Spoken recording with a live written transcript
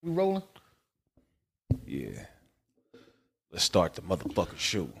We rolling? Yeah. Let's start the motherfucking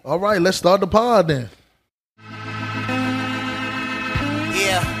show. All right, let's start the pod then.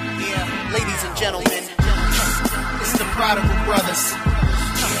 Yeah, ladies and gentlemen, it's the Prodigal Brothers.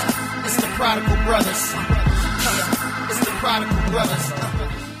 Yeah, it's the Prodigal Brothers. Yeah, it's the Prodigal Brothers.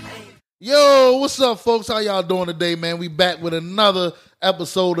 Yo, what's up, folks? How y'all doing today, man? We back with another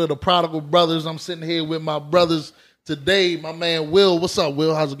episode of the Prodigal Brothers. I'm sitting here with my brothers today. My man Will. What's up,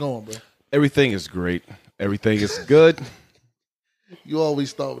 Will? How's it going, bro? Everything is great. Everything is good. You always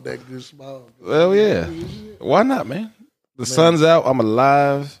start with that good smile. Well, yeah. Why not, man? The sun's out. I'm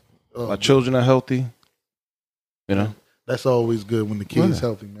alive. My children are healthy. You know? That's always good when the kid's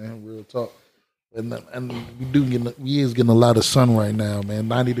healthy, man. Real talk. And we is getting a lot of sun right now, man.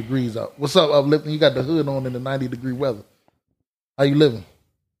 90 degrees out. What's up, Uplifting? You got the hood on in the 90-degree weather. How you living?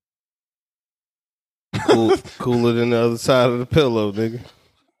 Cooler than the other side of the pillow, nigga.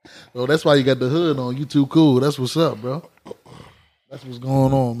 Oh, that's why you got the hood on. You too cool. That's what's up, bro. That's what's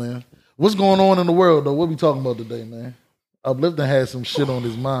going on, man. What's going on in the world, though? What we talking about today, man? Uplifting had some shit on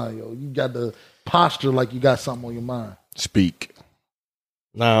his mind, yo. You got the posture like you got something on your mind. Speak.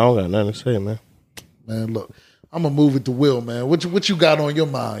 Nah, I don't got nothing to say, man. Man, look, I'm gonna move it to Will, man. What you got on your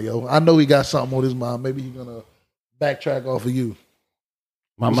mind, yo? I know he got something on his mind. Maybe he's gonna backtrack off of you.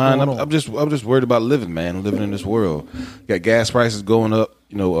 What's mind, I'm just worried about living, man. Living in this world. Got gas prices going up.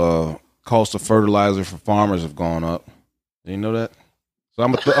 You know, cost of fertilizer for farmers have gone up. Did you know that? So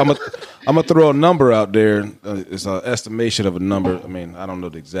I'm gonna throw a number out there. It's an estimation of a number. I mean, I don't know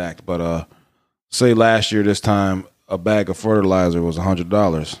the exact, but say last year this time a bag of fertilizer was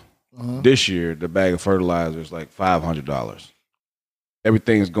 $100. This year the bag of fertilizer is like $500.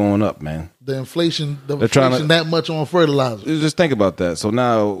 Everything's going up, man. The inflation that much on fertilizer. Just think about that. So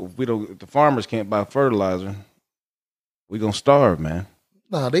now if the farmers can't buy fertilizer, we gonna starve, man.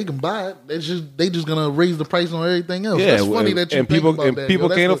 Nah, they can buy it. They just gonna raise the price on everything else. Yeah, that's funny that you and think people about that. People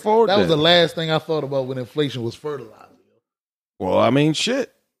can't afford that. That was the last thing I thought about when inflation was fertilizer. Well, I mean,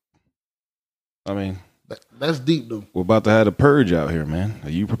 shit. I mean, that's deep, though. We're about to have a purge out here, man. Are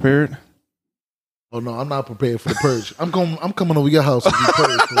you prepared? Oh no, I'm not prepared for the purge. I'm coming over your house to be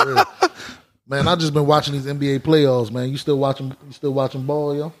purged for real. Man, I just been watching these NBA playoffs, man. You still watching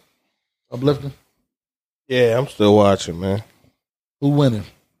ball, yo? Uplifting? Yeah, I'm still watching, man. Who winning?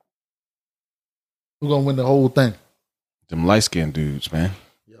 Who gonna win the whole thing? Them light-skinned dudes, man.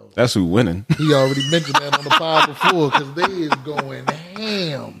 Yo, that's who winning. He already mentioned that on the pod before because they is going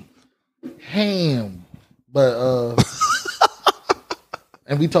ham. But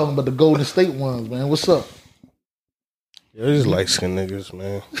and we talking about the Golden State ones, man. What's up? Yeah, these light-skinned niggas,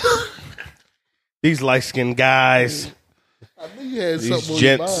 man. These light-skinned guys. I knew you had something these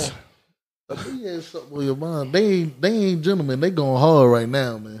gents. on your mind. I knew you had something on your mind. They ain't gentlemen. They going hard right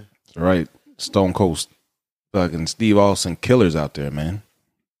now, man. Right. Stone Cold fucking Steve Austin killers out there, man.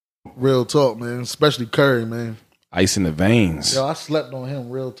 Real talk, man. Especially Curry, man. Ice in the veins. Yo, I slept on him.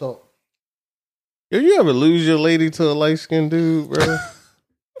 Real talk. Yo, you ever lose your lady to a light-skinned dude, bro?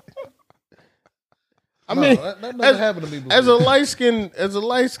 I mean, that never happened to me before. As a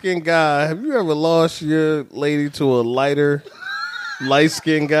light-skinned guy, have you ever lost your lady to a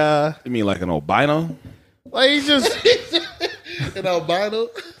light-skinned guy? You mean like an albino? Like he just an albino?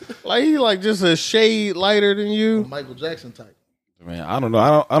 Like he like just a shade lighter than you? Michael Jackson type. Man, I don't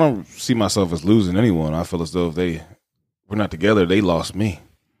know. I don't see myself as losing anyone. I feel as though if we're not together, they lost me.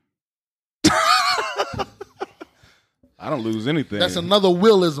 I don't lose anything. That's another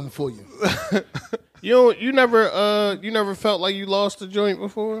Willism for you. You never felt like you lost a joint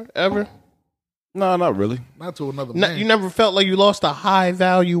before, ever? No, not really. Not to another man. You never felt like you lost a high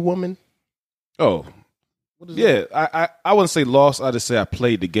value woman? Oh, yeah. I wouldn't say lost. I just say I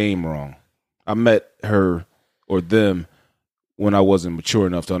played the game wrong. I met her or them when I wasn't mature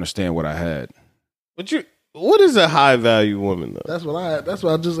enough to understand what I had. But what is a high value woman though? That's what I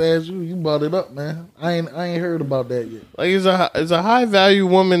just asked you. You brought it up, man. I ain't heard about that yet. Like is a high value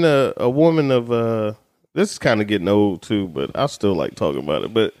woman a woman of this is kind of getting old too, but I still like talking about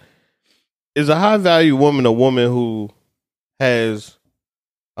it. But is a high value woman a woman who has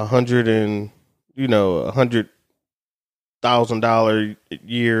 $100,000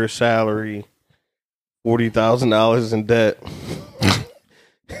 year salary, $40,000 in debt?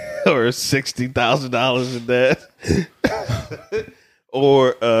 Or $60,000 in debt,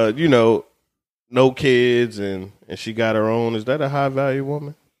 or no kids and she got her own. Is that a high value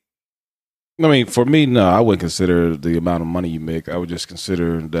woman? I mean, for me, no. I wouldn't consider the amount of money you make. I would just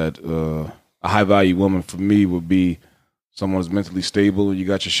consider that a high value woman for me would be someone who's mentally stable and you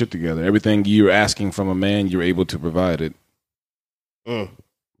got your shit together. Everything you're asking from a man, you're able to provide it.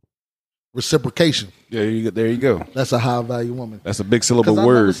 reciprocation. Yeah, there you go. That's a high value woman. That's a big syllable I've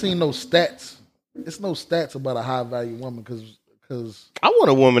word. never seen no stats. It's no stats about a high value woman because I want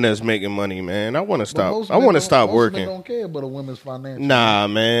a woman that's making money, man. I want to stop. most I want to men stop most working. Men don't care about a woman's financial. Nah,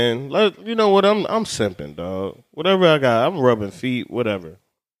 man. You know what? I'm simping, dog. Whatever I got, I'm rubbing feet. Whatever.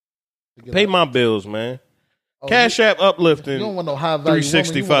 Pay my bills, man. Cash App uplifting. You don't want no high value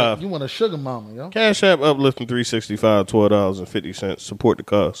 365. Woman. You want a sugar mama, yo. Cash App uplifting 365, $12.50. Support the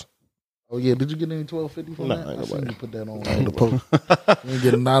cause. Oh yeah, did you get any $12.50 from that? Ain't I seen nobody. you put that on the post. You ain't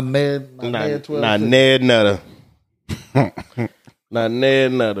getting not Ned $12.50. Not Ned Nutter. Not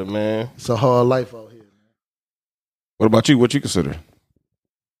Ned Nutter, man. It's a hard life out here, man. What about you? What you consider?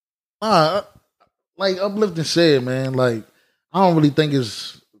 Like Uplifting said, man, like I don't really think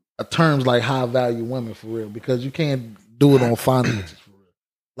it's terms like high value women for real because you can't do it on finances for real.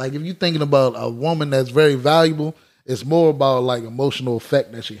 Like if you're thinking about a woman that's very valuable, it's more about like emotional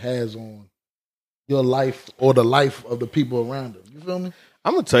effect that she has on your life or the life of the people around her. You feel me?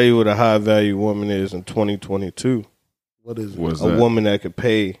 I'm gonna tell you what a high value woman is in 2022. What is it? What's A that? woman that could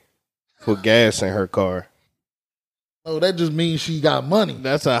pay for gas in her car. No, that just means she got money.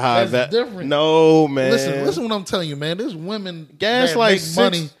 That's a high That's different. No, man. Listen what I'm telling you, man. There's women Gas that like make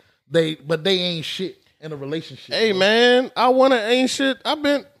money, but they ain't shit in a relationship. Hey, bro. man, I want to ain't shit. I've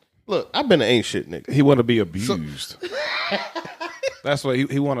been an ain't shit nigga. He want to be abused. That's what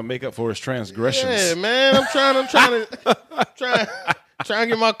he want to make up for his transgressions. Yeah, man, I'm trying to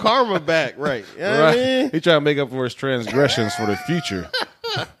get my karma back right. You know what I mean? He trying to make up for his transgressions for the future.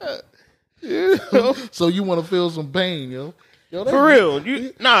 So you want to feel some pain, yo? Yo, For real,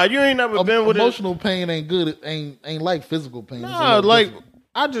 you ain't never been with emotional pain ain't good. It ain't like physical pain. It's a Nah, little like different.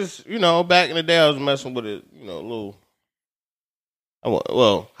 I just back in the day I was messing with it, a little.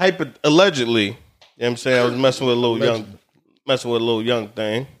 Allegedly, you know what I'm saying I was messing with a little young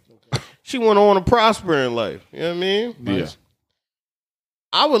thing. She went on to prosper in life. You know what I mean? Yeah.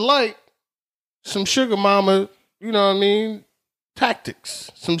 I would like some sugar mama, you know what I mean,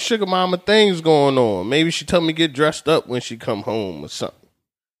 tactics. Some sugar mama things going on. Maybe she tell me get dressed up when she come home or something.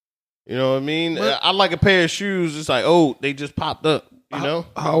 You know what I mean? I like a pair of shoes. It's like, oh, they just popped up, you know?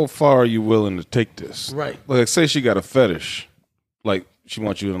 How far are you willing to take this? Right. Like, say she got a fetish. Like, she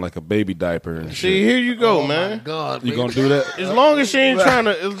wants you in like a baby diaper and See, shit. here you go, Oh, man. my God, You man. gonna do that? As long as she ain't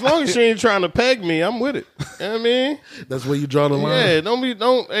trying to peg me, I'm with it. You know what I mean? That's where you draw the line.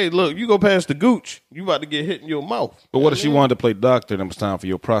 Yeah, hey, look, you go past the gooch, you about to get hit in your mouth. But what if she wanted to play doctor and it was time for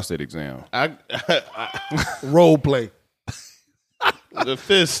your prostate exam? Role play. The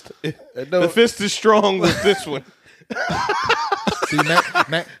fist is strong with this one. See,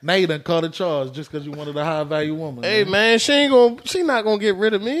 now you done caught a charge just because you wanted a high value woman. Hey man, she not gonna get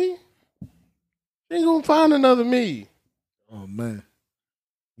rid of me. She ain't gonna find another me. Oh man,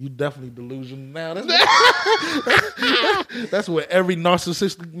 you definitely delusional now. That's what every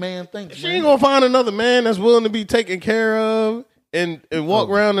narcissistic man thinks. She ain't gonna find another man that's willing to be taken care of and walk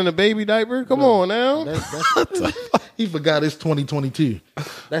around in a baby diaper. Come on now. He forgot it's 2022.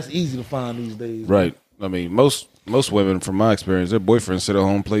 That's easy to find these days. Right. I mean, most women, from my experience, their boyfriends sit at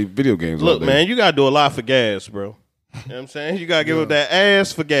home and play video games. Look, all day. man, you gotta do a lot for gas, bro. You know what I'm saying? You gotta give up that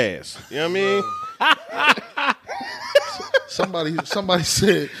ass for gas. You know what I mean?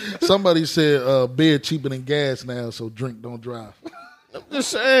 Somebody said beer cheaper than gas now, so drink don't drive. I'm just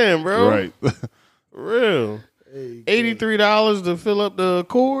saying, bro. Right. For real. $83 to fill up the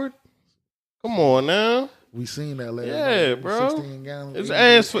Accord? Come on now. We seen that last Yeah, night. bro. 16 gallons, It's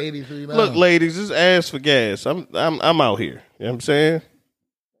ass for $83. Look, ladies, it's ass for gas. I'm out here. You know what I'm saying?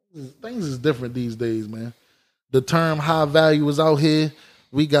 Things is different these days, man. The term high value is out here.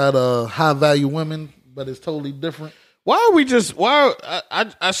 We got high value women, but it's totally different.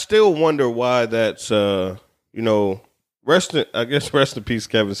 I still wonder why that's rest in peace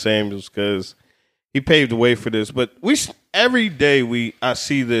Kevin Samuels, because he paved the way for this. But every day I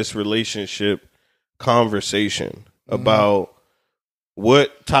see this relationship conversation about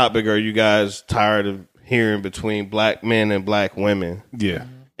what topic are you guys tired of hearing between black men and black women? Yeah.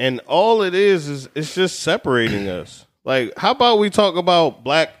 And all it is it's just separating us. Like, how about we talk about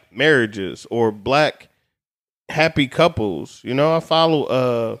black marriages or black happy couples? You know, I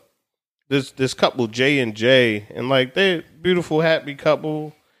follow this couple J&J, and like they're beautiful, happy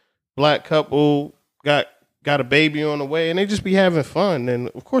couple, black couple, got a baby on the way, and they just be having fun. And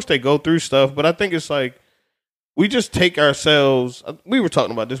of course they go through stuff, but I think it's like we just take ourselves. We were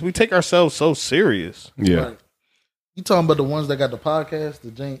talking about this. We take ourselves so serious. Yeah. Right. You talking about the ones that got the podcast? The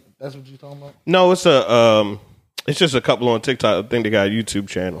Jane? That's what you talking about? No, it's it's just a couple on TikTok. I think they got a YouTube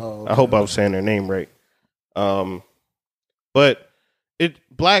channel. Oh, okay. I hope I was saying their name right. But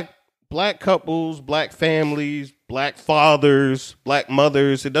black black couples, black families, black fathers, black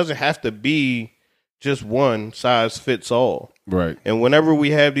mothers, it doesn't have to be just one size fits all. Right. And whenever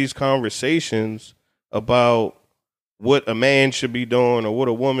we have these conversations about what a man should be doing or what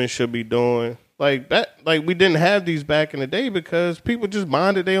a woman should be doing, like that, like we didn't have these back in the day because people just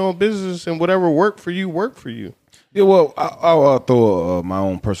minded their own business and whatever worked for you, worked for you. Yeah, well, I'll throw my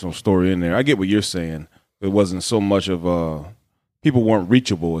own personal story in there. I get what you're saying. It wasn't so much of people weren't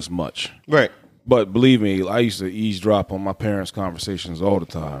reachable as much. Right. But believe me, I used to eavesdrop on my parents' conversations all the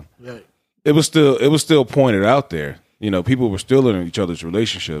time. Right. It was still pointed out there. You know, people were still in each other's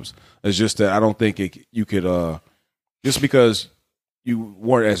relationships. It's just that I don't think you could just because you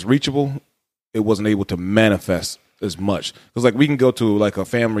weren't as reachable, it wasn't able to manifest as much. Because like we can go to like a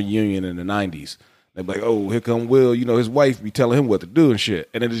family reunion in the 90's. They'd be like, oh, here come Will. You know, his wife be telling him what to do and shit.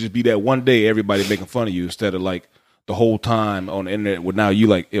 And it'd just be that one day everybody making fun of you instead of like the whole time on the internet where now you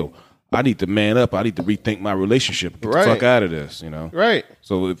like, ew, I need to man up. I need to rethink my relationship. Get the fuck out of this, you know? Right.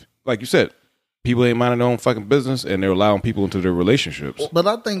 So if, like you said, people ain't minding their own fucking business and they're allowing people into their relationships. But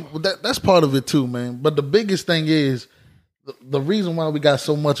I think that's part of it too, man. But the biggest thing is the reason why we got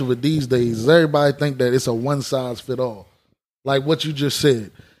so much of it these days is everybody think that it's a one size fit all. Like what you just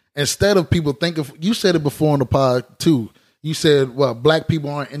said. Instead of people thinking, you said it before on the pod too. You said, well, black people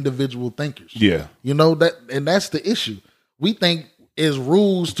aren't individual thinkers. Yeah. You know, and that's the issue. We think is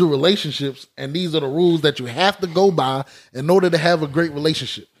rules to relationships, and these are the rules that you have to go by in order to have a great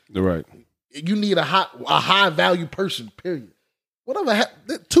relationship. Right. You need a high value person, period. Whatever,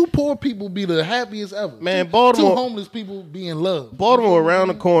 two poor people be the happiest ever. Man, Baltimore, two homeless people be in love. Baltimore around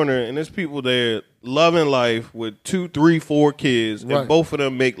the corner, and there's people there loving life with 2, 3, 4 kids, and both of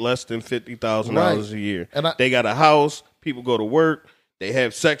them make less than $50,000 a year. And they got a house. People go to work. They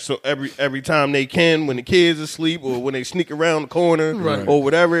have sex every time they can when the kids are asleep or when they sneak around the corner or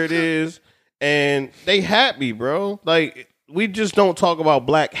whatever it is, and they happy, bro. Like we just don't talk about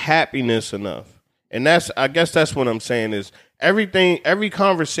black happiness enough, and I guess that's what I'm saying is. Every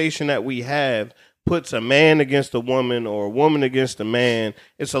conversation that we have puts a man against a woman or a woman against a man.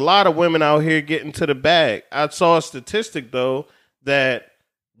 It's a lot of women out here getting to the bag. I saw a statistic, though, that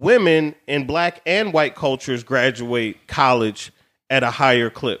women in black and white cultures graduate college at a higher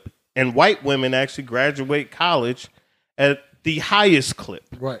clip. And white women actually graduate college at the highest clip.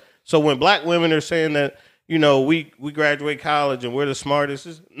 Right. So when black women are saying that, you know, we graduate college and we're the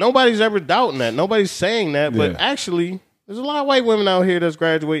smartest, nobody's ever doubting that. Nobody's saying that. But actually... there's a lot of white women out here that's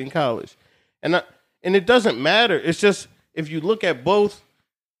graduating college, and it doesn't matter. It's just if you look at both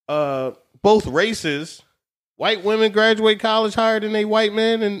races, white women graduate college higher than they white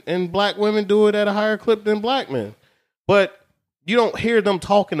men, and black women do it at a higher clip than black men. But you don't hear them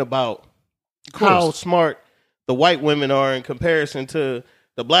talking about how smart the white women are in comparison to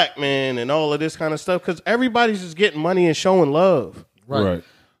the black men and all of this kind of stuff because everybody's just getting money and showing love. Right.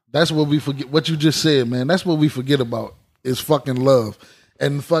 That's what we forget. What you just said, man. That's what we forget about. Is fucking love.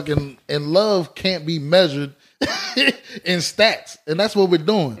 And love can't be measured in stats. And that's what we're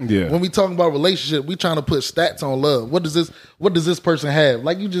doing. Yeah. When we talk about relationship, we trying to put stats on love. What does this person have?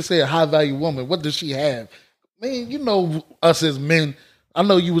 Like you just said, a high value woman. What does she have? Man, you know us as men. I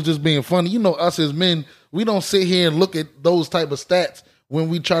know you was just being funny. You know us as men, we don't sit here and look at those type of stats when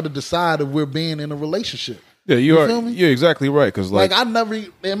we try to decide if we're being in a relationship. Yeah, you're exactly right. Because like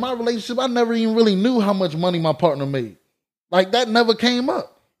in my relationship, I never even really knew how much money my partner made. Like that never came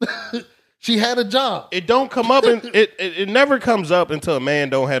up. She had a job. It don't come up, and it never comes up until a man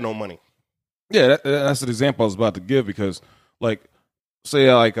don't have no money. Yeah, that's the example I was about to give because, like,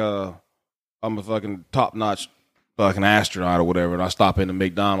 say like I'm a fucking top notch fucking astronaut or whatever, and I stop into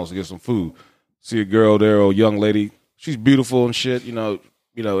McDonald's to get some food. See a girl there or a young lady, she's beautiful and shit. You know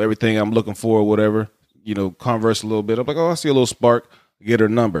everything I'm looking for or whatever. You know, converse a little bit. I'm like, oh, I see a little spark. Get her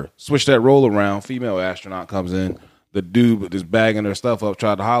number. Switch that role around. Female astronaut comes in. The dude with his bagging her stuff up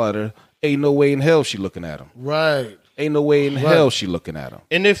tried to holler at her. Ain't no way in hell she looking at him. Right. Ain't no way in hell she looking at him.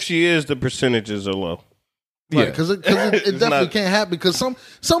 And if she is, the percentages are low. Right, because it definitely can't happen. Because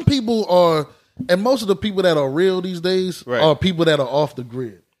some people are, and most of the people that are real these days are people that are off the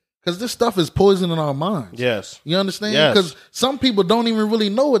grid. Because this stuff is poisoning our minds. Yes. You understand? Yes. Because some people don't even really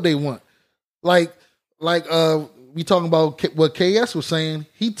know what they want. Like we talking about what KS was saying.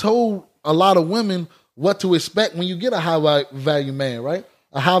 He told a lot of women what to expect when you get a high value man, right?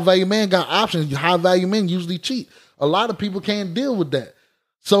 A high value man got options. High value men usually cheat. A lot of people can't deal with that.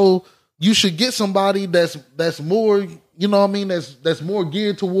 So you should get somebody that's more, you know what I mean, that's more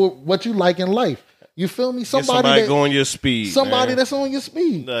geared toward what you like in life. You feel me? Somebody going your speed. Somebody that's on your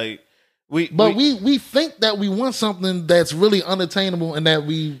speed. Like we think that we want something that's really unattainable and that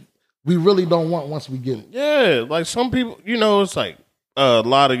we we really don't want once we get it. Yeah, like some people, it's like a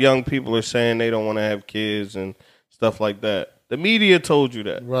lot of young people are saying they don't want to have kids and stuff like that. The media told you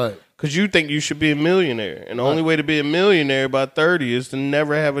that. Right. Because you think you should be a millionaire. And the only way to be a millionaire by 30 is to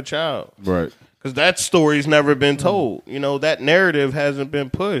never have a child. Right. Because that story's never been told. That narrative hasn't been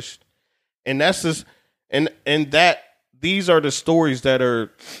pushed. And that's just, and that, these are the stories that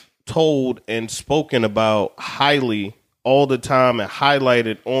are told and spoken about highly all the time and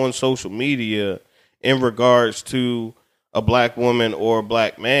highlighted on social media in regards to a black woman or a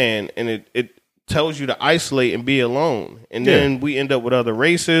black man. And it tells you to isolate and be alone. And then we end up with other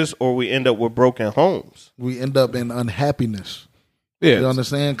races, or we end up with broken homes. We end up in unhappiness. Yeah. You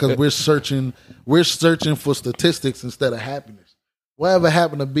understand? Because we're searching for statistics instead of happiness. Whatever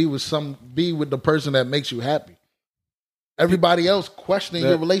happened to be with the person that makes you happy. Everybody else questioning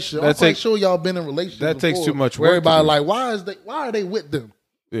your relationship. I'm quite sure y'all been in relationships. That takes too much work. Where everybody like, why are they with them?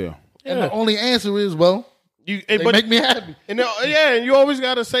 Yeah. And the only answer is, well, they make me happy. And and you always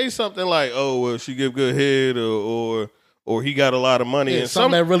got to say something like, "Oh, well, she give good head," or he got a lot of money. And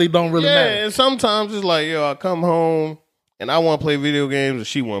something that really don't matter. Yeah, and sometimes it's like, I come home and I want to play video games, and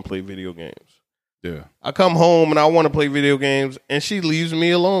she want to play video games. Yeah. I come home and I want to play video games, and she leaves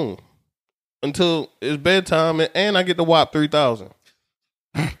me alone until it's bedtime, and I get to WAP 3000.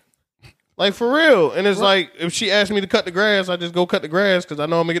 Like, for real. And it's like, if she asks me to cut the grass, I just go cut the grass because I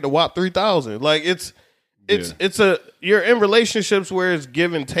know I'm gonna get the WAP 3000. Like, you're in relationships where it's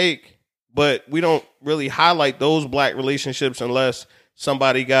give and take, but we don't really highlight those black relationships unless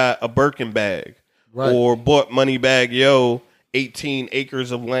somebody got a Birkin bag or bought Moneybag 18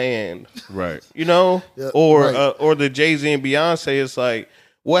 acres of land, right? Or the Jay-Z and Beyonce. It's like,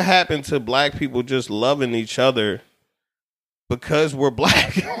 what happened to black people just loving each other because we're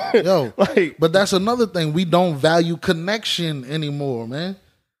black? But that's another thing. We don't value connection anymore, man.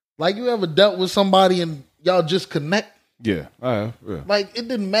 Like, you ever dealt with somebody and y'all just connect? Yeah. Like, it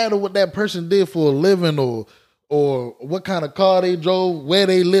didn't matter what that person did for a living or what kind of car they drove, where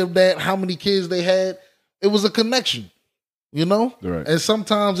they lived at, how many kids they had. It was a connection, Right. And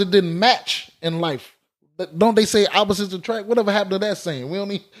sometimes it didn't match in life. Don't they say opposites attract? Whatever happened to that saying? We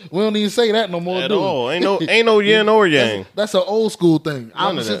don't even say that no more. At all. Ain't no yin or yang. That's an old school thing.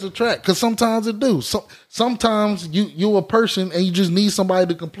 Opposites attract, because sometimes it do. So sometimes you're a person and you just need somebody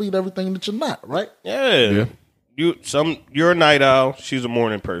to complete everything that you're not. Right? Yeah. You're a night owl. She's a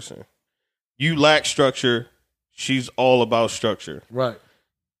morning person. You lack structure. She's all about structure. Right.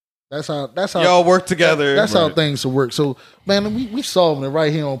 That's how y'all work together. That's how things will work. So, man, we solving it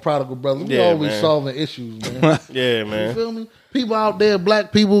right here on Prodigal Brother. We always solving issues, man. Yeah, man. You feel me? People out there,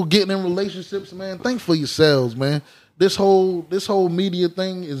 black people getting in relationships, man. Think for yourselves, man. This whole media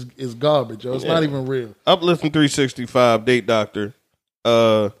thing is garbage, yo. It's not even real. Uplifting 365 date doctor.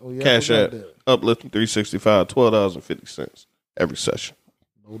 Cash App. Uplifting 365 $12.50 every session.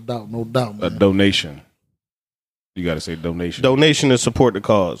 No doubt, man. A donation. You got to say donation. Donation to support the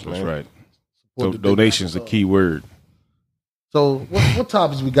cause, man. That's right. So donation is the key word. So what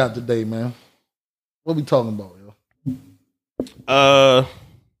topics we got today, man? What we talking about, yo?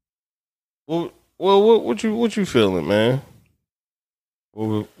 What you feeling, man?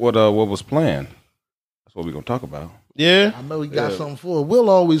 What was planned? That's what we're gonna talk about. Yeah, I know you got something for it. We'll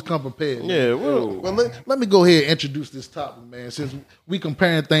always come prepared. Yeah, well, let me go ahead and introduce this topic, man. Since we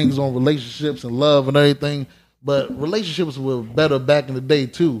comparing things on relationships and love and everything. But relationships were better back in the day,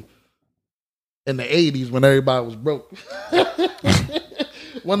 too. In the 80s when everybody was broke.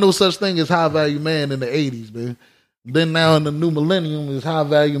 Wasn't no such thing as high-value man in the 80s, man. Then now in the new millennium, is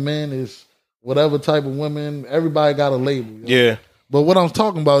high-value man is whatever type of women. Everybody got a label. Yeah. But what I'm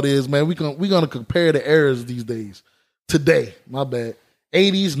talking about is, man, we're going to compare the eras these days. Today, my bad.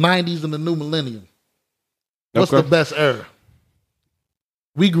 80s, 90s, and the new millennium. What's the best era?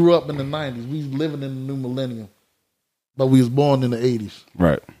 We grew up in the 90s. We was living in the new millennium. But we was born in the 80s.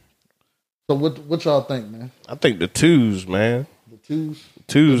 Right. So what y'all think, man? I think the twos, man. The twos?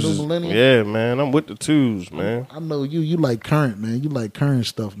 Twos. The new millennium? Yeah, man. I'm with the twos, man. I know you like current, man. You like current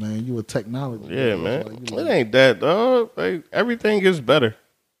stuff, man. You a technology. Yeah, man. It ain't that, dog. Everything gets better.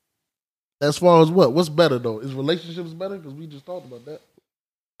 As far as what? What's better, though? Is relationships better? Because we just talked about that.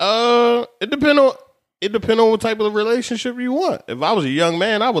 It depends on what type of relationship you want. If I was a young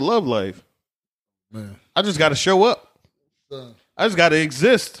man, I would love life. Man. I just got to show up. I just got to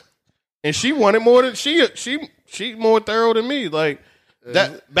exist. And she wanted more than she more thorough than me. Like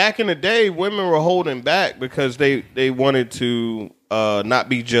that back in the day, women were holding back because they wanted to not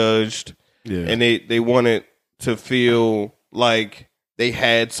be judged. Yeah. And they wanted to feel like they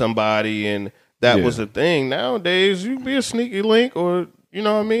had somebody and that was a thing. Nowadays, you be a sneaky link or You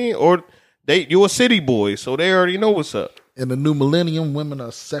know what I mean? Or you a city boy, so they already know what's up. In the new millennium, women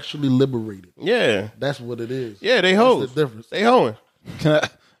are sexually liberated. Yeah. That's what it is. Yeah, they hoes. The difference. They hoeing.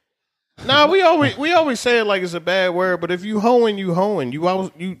 Nah, we always say it like it's a bad word, but if you hoeing, you hoeing.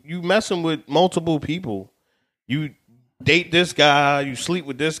 You messing with multiple people. You date this guy, you sleep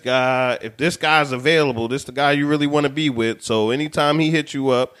with this guy. If this guy's available, this the guy you really want to be with. So anytime he hits you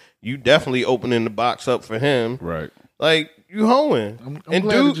up, you definitely opening the box up for him. Right. Like, you hoeing. I'm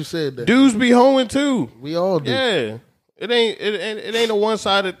glad that you said that. Dudes be hoeing too. We all do. Yeah. It ain't a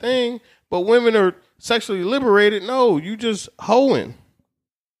one-sided thing, but women are sexually liberated. No, you just hoeing.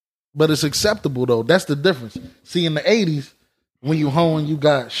 But it's acceptable though. That's the difference. See, in the 80s, when you hoeing, you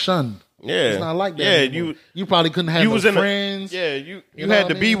got shunned. Yeah, it's not like that. Yeah, anymore. You probably couldn't have no friends. You had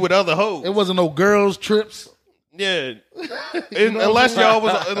to be with other hoes. It wasn't no girls trips. Yeah, unless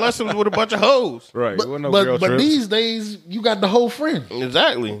it was with a bunch of hoes. Right. But these days, you got the whole friend.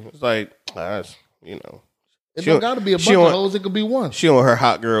 Exactly. It's like It don't got to be a bunch of hoes. It could be one. She on her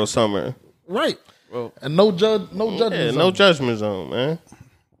hot girl summer. Right. Well, and no judgment. Yeah, no judgment zone, man.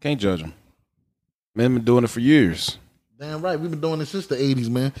 Can't judge them. Men been doing it for years. Damn right. We've been doing it since the 80s,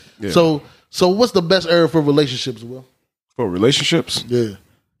 man. Yeah. So what's the best era for relationships, Will? For relationships? Yeah.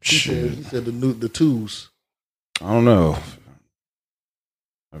 He said the twos. I don't know.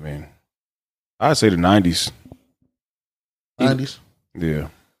 I mean, I'd say the 90s. 90s? Yeah.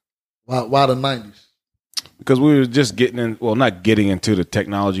 Why the 90s? Because we were just not getting into the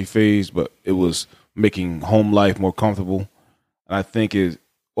technology phase, but it was making home life more comfortable. And I think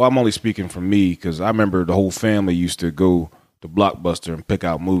I'm only speaking for me because I remember the whole family used to go to Blockbuster and pick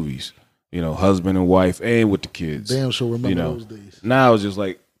out movies, husband and wife and with the kids. Damn sure remember those days. Now it's just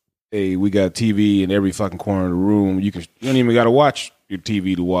like, hey, we got TV in every fucking corner of the room. You don't even got to watch your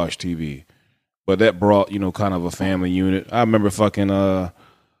TV to watch TV. But that brought, kind of a family unit. I remember fucking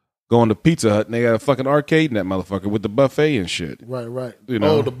going to Pizza Hut and they got a fucking arcade in that motherfucker with the buffet and shit. Right.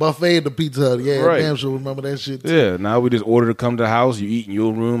 Oh, the buffet at the Pizza Hut. Yeah, right. Damn sure remember that shit too. Yeah, now we just order to come to the house. You eat in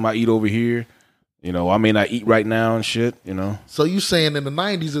your room. I eat over here. I may not eat right now and shit, So you saying in the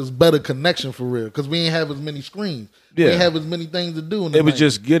 90s it's better connection for real because we ain't have as many screens. Yeah. We ain't have as many things to do in the 90s. It was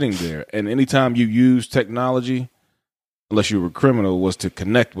just getting there. And anytime you use technology, unless you were a criminal, was to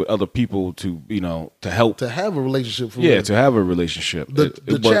connect with other people to, to help. To have a relationship for real. Yeah, to have a relationship.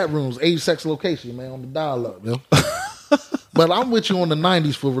 The chat rooms, age, sex, location, man, on the dial-up, man. But I'm with you on the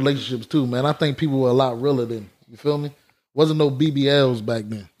 90s for relationships too, man. I think people were a lot realer then. You feel me? Wasn't no BBLs back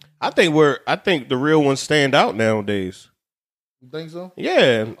then. I think the real ones stand out nowadays. You think so?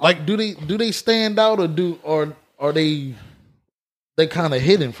 Yeah. Like, do they stand out or are they kind of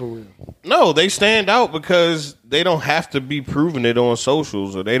hidden for real? No, they stand out because they don't have to be proving it on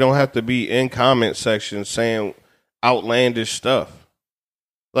socials or they don't have to be in comment sections saying outlandish stuff.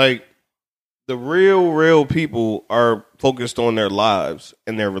 Like, the real people are focused on their lives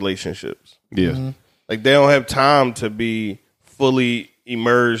and their relationships. Yeah. Mm-hmm. Like, they don't have time to be fully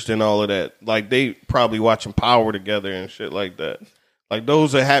immersed in all of that. Like, they probably watching Power together and shit like that. Like,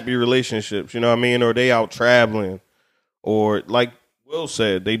 those are happy relationships, you know what I mean? Or they out traveling. Or, like Will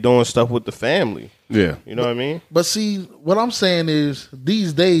said, they doing stuff with the family. Yeah. You know what I mean? But see, what I'm saying is,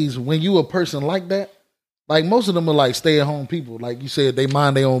 these days, when you a person like that, like most of them are like stay-at-home people. Like you said, they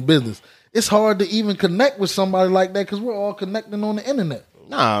mind their own business. It's hard to even connect with somebody like that because we're all connecting on the internet.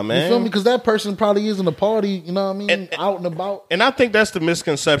 Nah, man. You feel me? Because that person probably isn't a party, you know what I mean, out and about. And I think that's the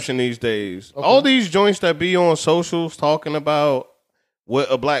misconception these days. Okay. All these joints that be on socials talking about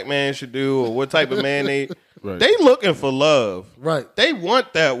what a black man should do or what type of man they looking for love. Right. They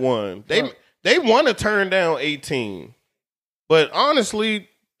want that one. They want to turn down 18. But honestly,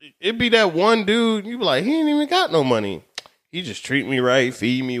 it be that one dude, you be like, he ain't even got no money. He just treat me right,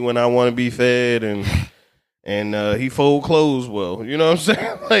 feed me when I want to be fed, and he fold clothes well. You know what I'm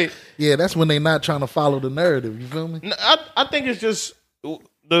saying? Like, yeah, that's when they not trying to follow the narrative. You feel me? I think it's just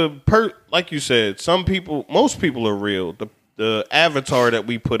like you said, most people are real. The avatar that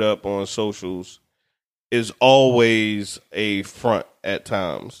we put up on socials is always a front at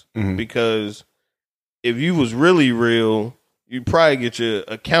times. Mm-hmm. Because if you was really real, you'd probably get your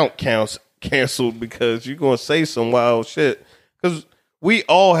account canceled because you're going to say some wild shit. Because we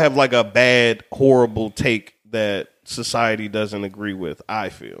all have like a bad, horrible take that society doesn't agree with, I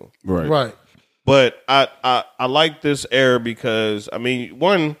feel. Right. But I like this era because, I mean,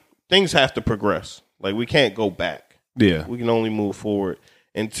 one, things have to progress. Like, we can't go back. Yeah. We can only move forward.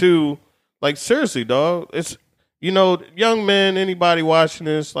 And two, like, seriously, dog, it's, young men, anybody watching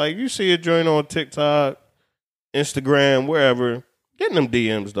this, like, you see a joint on TikTok, Instagram, wherever, Get in them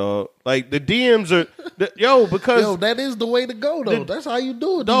DMs, dog. Like the DMs are, because that is the way to go though. That's how you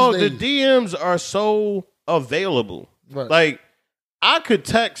do it, dog. these The days. DMs are so available. Right. Like I could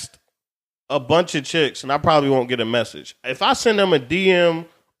text a bunch of chicks and I probably won't get a message. If I send them a DM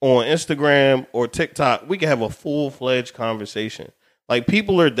on Instagram or TikTok, we can have a full-fledged conversation. Like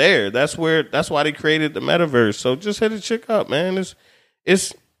people are there. That's why they created the metaverse. So just hit a chick up, man.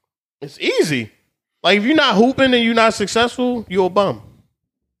 It's easy. Like if you're not hooping and you're not successful, you're a bum.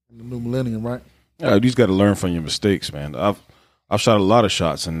 The new millennium, right? Yeah, you just got to learn from your mistakes, man. I've shot a lot of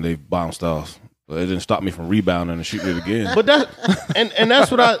shots and they've bounced off, but it didn't stop me from rebounding and shooting it again. But that's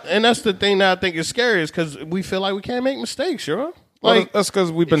the thing that I think is scary is because we feel like we can't make mistakes, sure. Like that's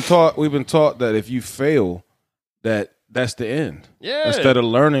because we've been taught that if you fail, that's the end. Yeah. Instead of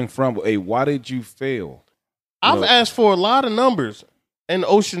learning from, hey, why did you fail? I've asked for a lot of numbers in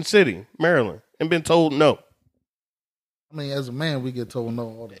Ocean City, Maryland, and been told no. I mean, as a man, we get told no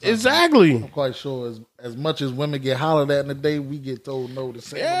all the time. Exactly. I'm quite sure as much as women get hollered at in a day, we get told no the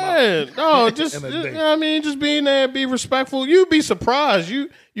same Yeah, no, just in a you day. know what I mean, just being there, be respectful. You'd be surprised.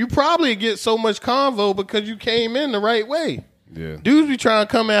 You probably get so much convo because you came in the right way. Yeah. Dudes be trying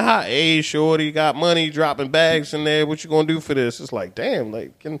to come in hot. Hey, shorty, got money, dropping bags in there. What you gonna do for this? It's like, damn,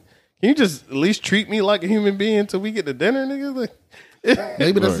 like can you just at least treat me like a human being until we get to dinner, nigga? Like,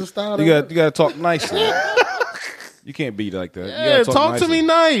 Maybe that's the style. You got to talk nicely. You can't be like that. yeah, you gotta talk to nicely. me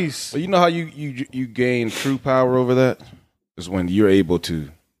nice. But you know how you gain true power over that is when you're able to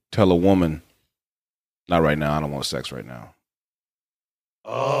tell a woman, not right now. I don't want sex right now.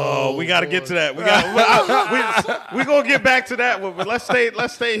 Oh, we got to get to that. We gonna get back to that one, but let's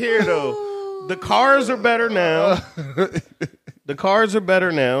stay here though. The cars are better now. The cars are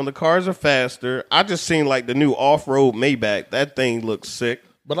better now. The cars are faster. I just seen like the new off-road Maybach. That thing looks sick.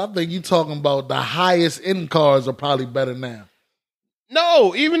 But I think you talking about the highest end cars are probably better now.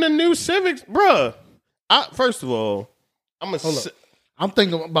 No, even the new Civics, bruh. First of all, I'm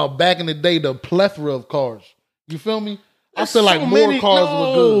thinking about back in the day, the plethora of cars. You feel me? I There's feel like so more many- cars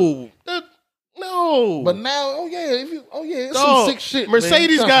were good. No. But now, it's Dog, some sick shit.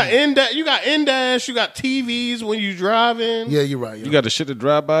 Mercedes man. got in-dash. You got in-dash. You got TVs when you driving. Yeah, you're right. You got the shit to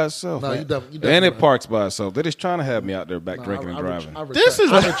drive by itself. No, man. you definitely and it right. parks by itself. They're just trying to have me out there back drinking and driving.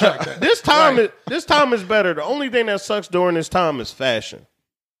 This time is better. The only thing that sucks during this time is fashion.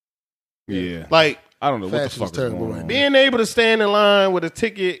 Yeah. Like I don't know what the Fashion's fuck is terrible going right on. now. being able to stand in line with a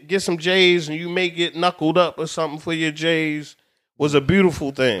ticket, get some J's, and you may get knuckled up or something for your J's was a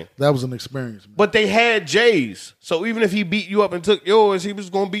beautiful thing. That was an experience, man. But they had J's. So even if he beat you up and took yours, he was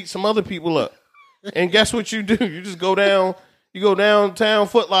going to beat some other people up. And guess what you do? You just go downtown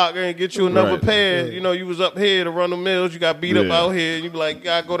Foot Locker and get you another Right. pair. You know, you was up here to run the mills. You got beat up Yeah. out here. And you be like, you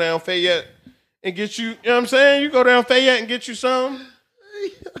got to go down Fayette and get you, you know what I'm saying? You go down Fayette and get you some.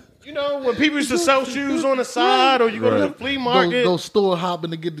 You know, when people used to sell shoes on the side or you go to the Right. flea market. Go store hopping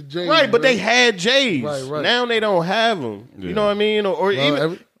to get the J's. Right, but bro. they had J's. Right. Now they don't have them. Yeah. You know what I mean? Or Well,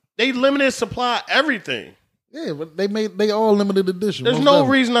 even they limited supply everything. Yeah, but they all limited edition. There's most no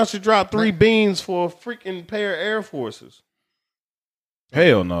definitely. reason I should drop 3 beans for a freaking pair of Air Forces.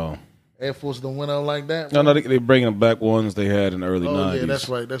 Hell no. Air Force don't went out like that. No, they bringing back ones they had in the early Oh 90s. yeah, that's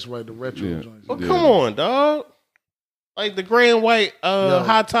right. The retro Yeah. joints. But Yeah. come on, dog. Like the gray and white Yo.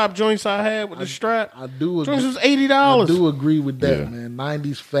 high top joints I had with the strap. I do Joints agree. was $80. I do agree with that, Yeah. man.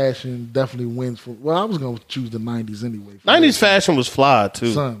 90s fashion definitely wins for. Well, I was gonna choose the 90s anyway. 90s fashion was fly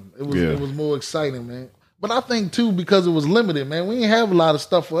too. son. It Yeah. was more exciting, man. But I think too because it was limited, man. We didn't have a lot of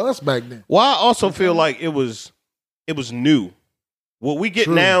stuff for us back then. Well, I also feel like it was new. What we get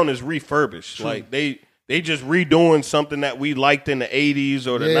True. now is refurbished. True. Like they just redoing something that we liked in the 80s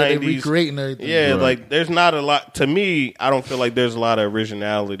or the Yeah, they 90s. recreating everything. Yeah, Right. like there's not a lot. To me, I don't feel like there's a lot of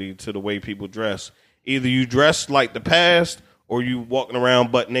originality to the way people dress. Either you dress like the past or you walking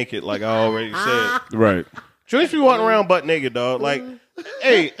around butt naked, like I already said. Right. Joints be walking around butt naked, dog. Like,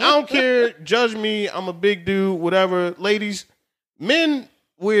 hey, I don't care. Judge me. I'm a big dude, whatever. Ladies, men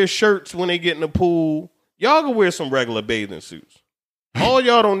wear shirts when they get in the pool. Y'all can wear some regular bathing suits. All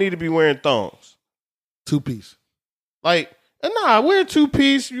y'all don't need to be wearing thongs. 2-piece. Like, nah, wear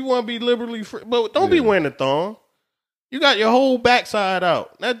 2-piece. You want to be liberally free, but don't be wearing a thong. You got your whole backside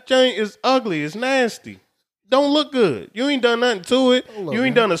out. That joint is ugly. It's nasty. Don't look good. You ain't done nothing to it. Hold up, You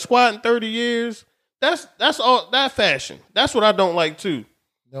ain't man. done a squat in 30 years. That's all that fashion. That's what I don't like too.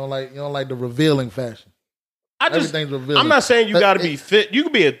 You don't like the revealing fashion. I just Everything's revealing. I'm not saying you But got to be fit. You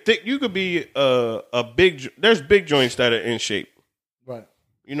could be a big. There's big joints that are in shape. Right.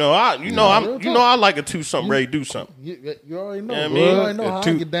 I like a 2-something ready to do something. You already know. You know what I mean? You already know how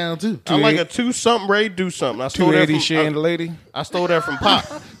I get down too. I like a 2-something ready to do something. I stole that 280 from Shan the lady. I stole that from Pop.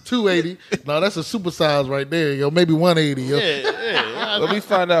 280. No, that's a super size right there, yo. Maybe 180, yo. Yeah. Let me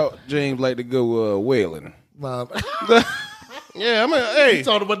find out. James like to go whaling. Nah. Yeah, hey. You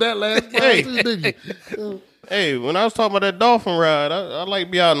talked about that last time too, didn't you? Hey, when I was talking about that dolphin ride, I like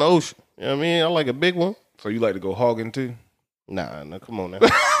to be out in the ocean. You know what I mean? I like a big one. So you like to go hogging too? Nah, come on now.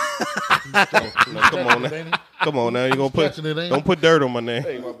 Come on now. Come on now. You gonna don't put dirt on my name.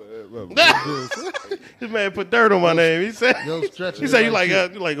 Hey, my bad. This man put dirt on my name. He said you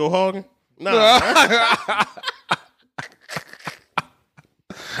like go hogging? Nah.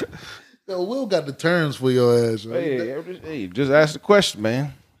 Yo, Will got the terms for your ass, right? Hey, just ask the question,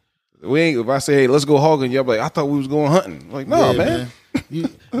 man. If I say, hey, let's go hogging, you're like, I thought we was going hunting. I'm like, no, man.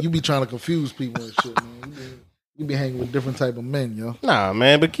 You be trying to confuse people and shit, man. You be hanging with different type of men, yo. Nah,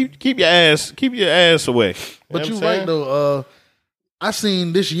 man, but keep your ass away. But you right though. I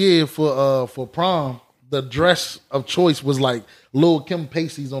seen this year for prom, the dress of choice was like Lil Kim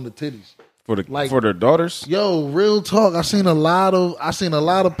pasties on the titties. For their daughters? Yo, real talk. I seen a lot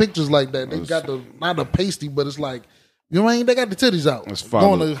of pictures like that. They got not the pasty, but it's like, you know what I mean? They got the titties out.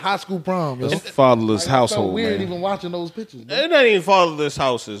 Going to high school prom. It's fatherless household, weird man. Even watching those pictures. Man. It ain't even fatherless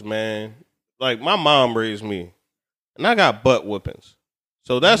houses, man. Like, my mom raised me, and I got butt whoopings.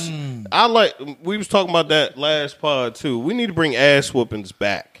 So that's, we was talking about that last pod, too. We need to bring ass whoopings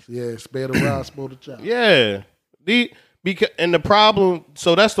back. Yeah, spare the rod, spoil the child. Yeah. And the problem,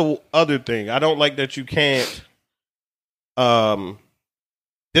 so that's the other thing. I don't like that you can't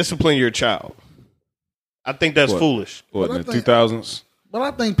discipline your child. I think that's foolish. What, in the 2000s? But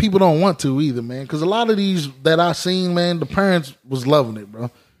I think people don't want to either, man. Because a lot of these that I seen, man, the parents was loving it, bro.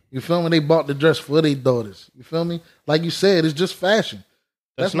 You feel me? They bought the dress for their daughters. You feel me? Like you said, it's just fashion.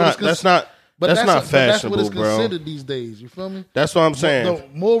 That's not fashionable, that's what it's bro. considered these days. You feel me? That's what I'm saying. The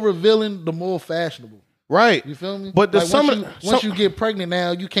more revealing, the more fashionable. Right. You feel me? But once you get pregnant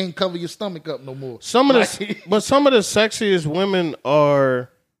now, you can't cover your stomach up no more. Some of the sexiest women are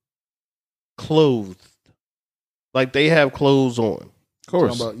clothed. Like they have clothes on. Of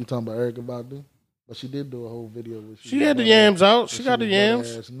course. You talking about Erykah Badu? But she did do a whole video with she had the yams out. She got the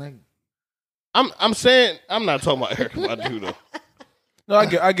yams. I'm saying I'm not talking about Erykah Badu though. No,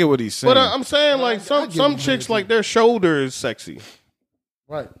 I get what he's saying. But I'm saying like some chicks like their shoulder is sexy.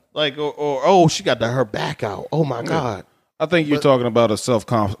 Right. Like or she got her back out. Oh my God. I think you're talking about a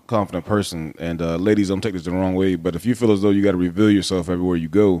self-confident person, and ladies, don't take this the wrong way, but if you feel as though you got to reveal yourself everywhere you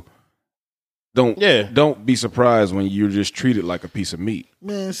go, don't be surprised when you're just treated like a piece of meat.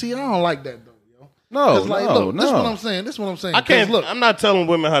 Man, see, I don't like that though, yo. No, look, this is what I'm saying. This is what I'm saying. I can't look. I'm not telling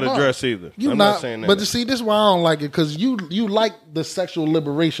women how to dress either. I'm not saying that. But you see, this is why I don't like it, because you like the sexual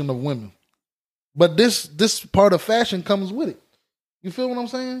liberation of women, but this part of fashion comes with it. You feel what I'm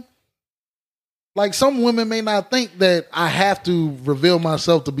saying? Like some women may not think that I have to reveal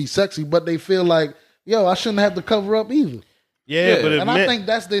myself to be sexy, but they feel like, yo, I shouldn't have to cover up either. Yeah, but I think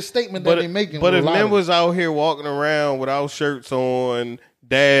that's their statement that they're making. But if men was out here walking around without shirts on,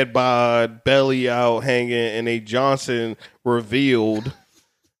 dad bod, belly out, hanging, and a Johnson revealed,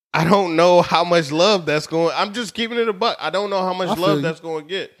 I don't know how much love that's going. I'm just keeping it a buck. I don't know how much love that's going to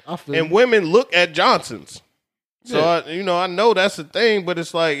get. And women look at Johnsons, so I know that's the thing. But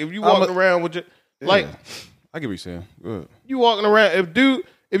it's like if you walking around with your I get what you're saying. Good. You walking around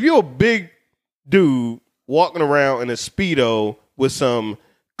if you're a big dude walking around in a Speedo with some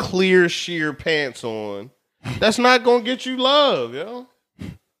clear sheer pants on, that's not going to get you love, yo.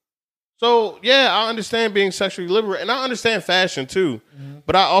 So, yeah, I understand being sexually liberated, and I understand fashion, too. Mm-hmm.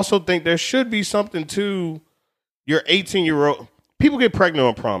 But I also think there should be something to your 18-year-old. People get pregnant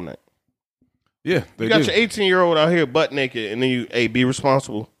on prom night. Yeah, they You got your 18-year-old out here butt naked, and then be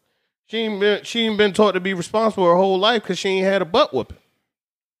responsible. She ain't been taught to be responsible her whole life because she ain't had a butt whooping.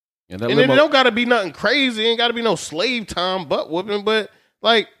 And it don't got to be nothing crazy. Ain't got to be no slave time butt whooping, but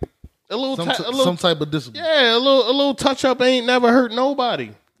like a little some type of discipline. Yeah, a little touch up ain't never hurt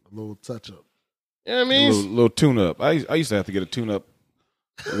nobody. A little touch up. You know what I mean? A little tune up. I used to have to get a tune up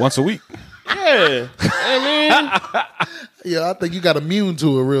once a week. Yeah, I mean, yeah, I think you got immune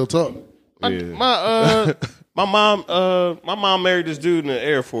to it. Real talk. My mom married this dude in the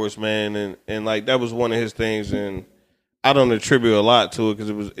Air Force, man, and like that was one of his things, and I don't attribute a lot to it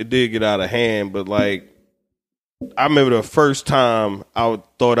because it did get out of hand, but like I remember the first time I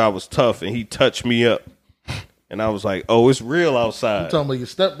thought I was tough and he touched me up, and I was like, "Oh, it's real outside." You talking about your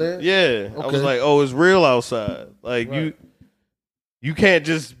stepdad? Yeah, okay. I was like, "Oh, it's real outside." Like you can't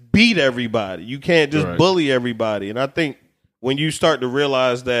just beat everybody, you can't just bully everybody, and I think when you start to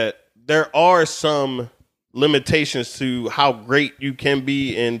realize that there are some limitations to how great you can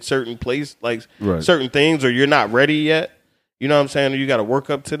be in certain places, like certain things, or you're not ready yet. You know what I'm saying? Or you got to work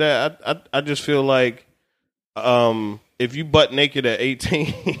up to that. I just feel like if you butt naked at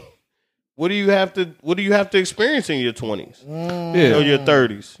 18, what do you have to experience in your 20s? Or your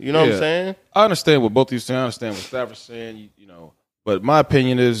 30s? You know what I'm saying? I understand what both of you saying. I understand what Stafford's saying. You know, but my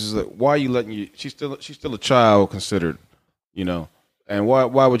opinion is that why are you letting you? She's still a child considered. You know, and why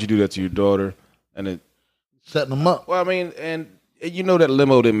would you do that to your daughter? And it setting them up. Well, I mean, and you know that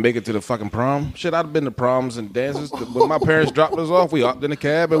limo didn't make it to the fucking prom. Shit, I'd have been to proms and dances. When my parents dropped us off, we hopped in the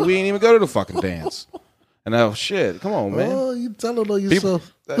cab and we didn't even go to the fucking dance. And now, shit, come on, man. Oh, you telling on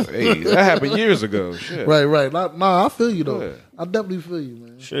yourself. That happened years ago. Shit. Right. Nah, I feel you, though. Yeah. I definitely feel you,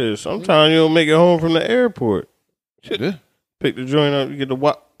 man. Shit, sometimes you don't make it home from the airport. Shit. Yeah. Pick the joint up, you get the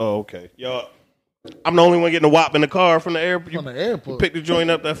wop. Oh, okay. Y'all, I'm the only one getting the wop in the car from the airport. From the airport? You pick the joint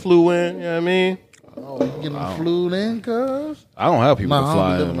up that flew in, you know what I mean? Oh, you getting the flu in, cuz? I don't have people that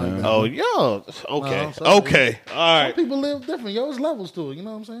fly in, man. Oh, yo. Okay. Okay. All right. Some people live different. Yo, there's levels to it. You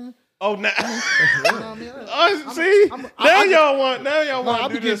know what I'm saying? Oh, now. You know what I mean? See? Now y'all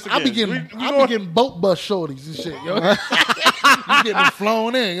want to do this again. I be getting boat bus shorties and shit, yo. You getting them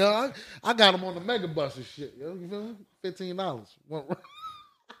flown in, yo. I got them on the mega bus and shit, yo. You feel me? $15.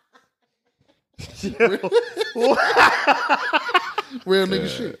 Real nigga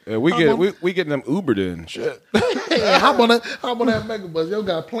shit. Yeah, we getting them Ubered in shit. Yeah, how about that mega bus? Yo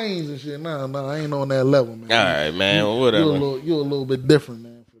got planes and shit. Nah, I ain't on that level, man. All right, man. Well, whatever. You a little bit different,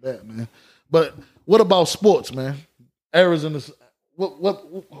 man, for that, man. But what about sports, man? Eras in the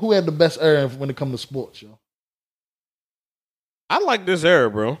who had the best era when it comes to sports, yo? I like this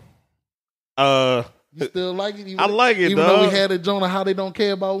era, bro. You still like it? I like it, even dog. Though we had it, Jonah, how they don't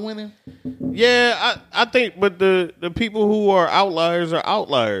care about winning? Yeah, I think, but the people who are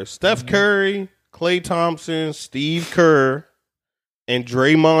outliers. Steph Curry, Klay Thompson, Steve Kerr, and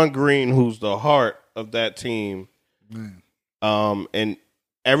Draymond Green, who's the heart of that team. Man. And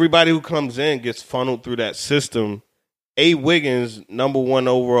everybody who comes in gets funneled through that system. A. Wiggins, #1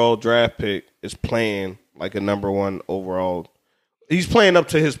 overall draft pick, is playing like a #1 overall. He's playing up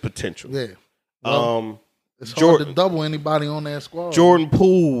to his potential. Yeah. Well, it's hard to double anybody on that squad. Jordan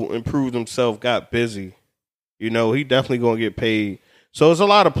Poole improved himself, got busy. You know, he definitely going to get paid. So there's a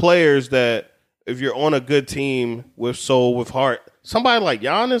lot of players that if you're on a good team with soul, with heart, somebody like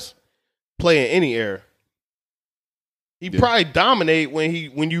Giannis play in any era. He probably dominate when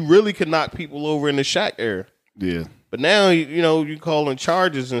you really could knock people over in the Shaq era. Yeah. But now, you know, you calling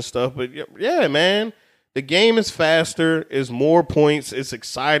charges and stuff. But yeah, man, the game is faster. It's more points. It's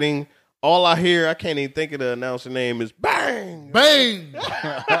exciting. All I hear, I can't even think of the announcer name, is bang. Bang.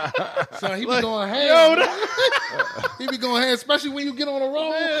 So he be going ham. He be going ham, especially when you get on the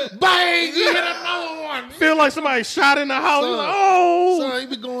road. Bang. You hit another one. Feel like somebody shot in the house. So he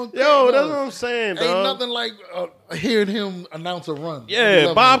be going. Yo, that's what I'm saying, dog. Ain't nothing like hearing him announce a run.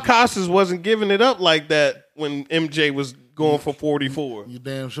 Yeah, Bob Costas wasn't giving it up like that when MJ was going for 44. You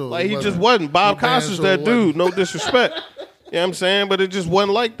damn sure. Like, he just wasn't. Bob Costas, that dude, no disrespect. You know what I'm saying? But it just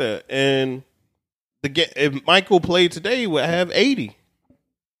wasn't like that. And if Michael played today, he would have 80.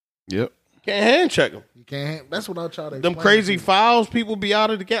 Yep. Can't hand check him. You can't. That's what I try to Them crazy fouls, people be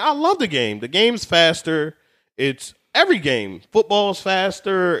out of the game. I love the game. The game's faster. It's every game. Football's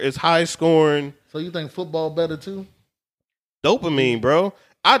faster. It's high scoring. So you think football better too? Dopamine, bro.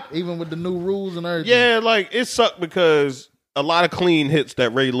 Even with the new rules and everything. Yeah, like it sucked because a lot of clean hits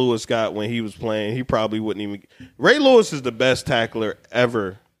that Ray Lewis got when he was playing, he probably wouldn't even. Ray Lewis is the best tackler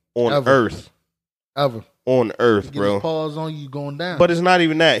ever on earth. Ever. On earth, bro. His paws on you going down. But it's not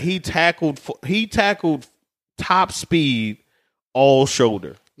even that. He tackled top speed, all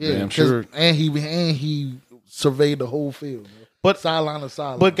shoulder. Yeah, I'm sure. And he surveyed the whole field. Bro. But sideline to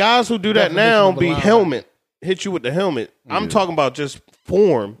sideline. But guys who do that now be helmet. Hit you with the helmet. Yeah. I'm talking about just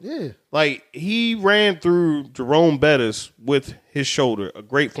form. Yeah. Like, he ran through Jerome Bettis with his shoulder, a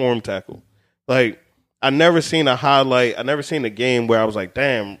great form tackle. Like, I never seen a highlight. I never seen a game where I was like,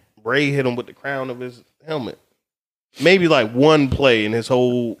 damn, Ray hit him with the crown of his helmet. Maybe like one play in his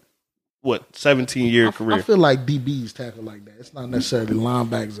whole, 17-year career. I feel like DBs tackle like that. It's not necessarily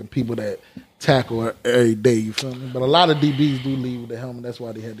linebackers and people that tackle every day, you feel me? But a lot of DBs do leave with the helmet. That's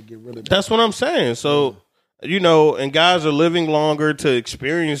why they had to get rid of that. That's what I'm saying. So, you know, and guys are living longer to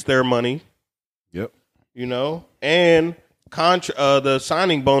experience their money. Yep. You know, and the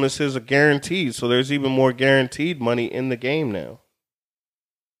signing bonuses are guaranteed. So there's even more guaranteed money in the game now.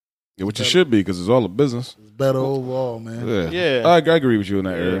 Yeah, which it should be because it's all a business. It's better overall, man. Yeah. I agree with you in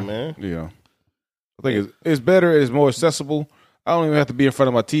that area, man. Yeah. I think it's better. It's more accessible. I don't even have to be in front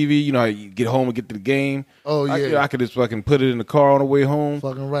of my TV. You know, you get home and get to the game. Oh yeah, I could just fucking put it in the car on the way home.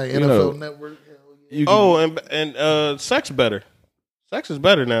 Fucking right. You NFL know. Network. And sex better. Sex is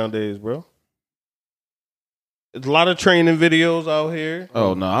better nowadays, bro. There's a lot of training videos out here.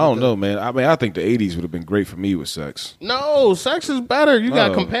 Oh no, I don't know, man. I mean, I think the '80s would have been great for me with sex. No, sex is better. You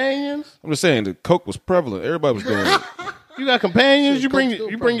got companions. I'm just saying, the coke was prevalent. Everybody was doing it. You got companions. You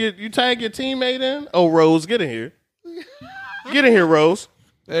tag your teammate in. Oh, Rose, get in here. Get in here, Rose.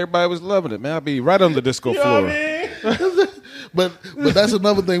 Everybody was loving it, man. I'd be right on the disco floor. But that's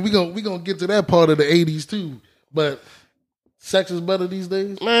another thing. We gonna get to that part of the '80s too. But sex is better these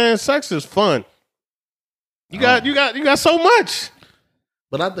days. Man, sex is fun. You got so much.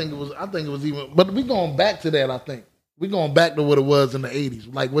 But I think it was even. But we going back to that. I think we going back to what it was in the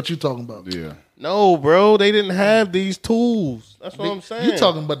 '80s. Like what you talking about? Yeah. No, bro, they didn't have these tools. That's what I'm saying. You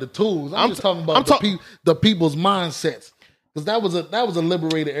talking about the tools? I'm just talking about the people's mindsets. Because that was a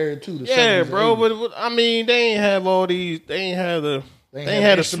liberated era too. Yeah, bro. But I mean, they ain't have all these. They ain't have the. They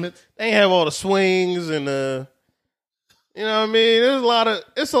ain't have all the swings and you know what I mean.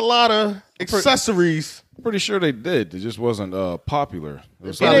 It's a lot of accessories. Pretty sure they did. It just wasn't popular. It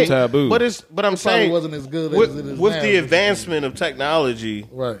was kind of taboo. But I'm saying it wasn't as good with, as it is with now. the advancement of technology.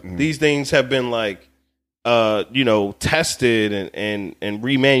 Right. These things have been like, tested and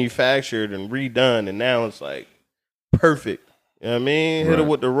remanufactured and redone, and now it's like perfect. You know what I mean? Hit it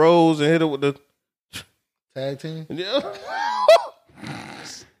with the rose and hit it with the tag team. Yeah.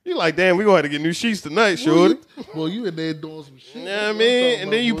 You like, damn, we gonna have to get new sheets tonight, shorty. Well, you in there doing some shit. You know what I mean?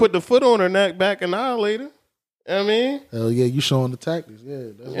 And then you put the foot on her neck back an hour later. You know what I mean? Hell yeah, you showing the tactics. Yeah,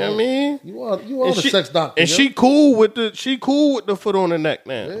 that's you know what I mean? You are the sex doctor. And yo. she cool with the foot on her neck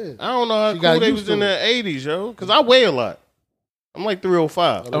now. Yeah. I don't know how cool they was in the 80s, yo. Because I weigh a lot. I'm like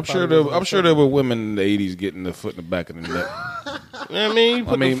 305. I'm sure there were women in the 80s getting the foot in the back of the neck. You know what I mean? You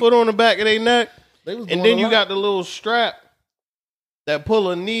put the foot on the back of their neck, and then you got the little strap that pull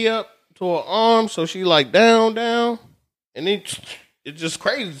her knee up to her arm, so she like down, and then it's just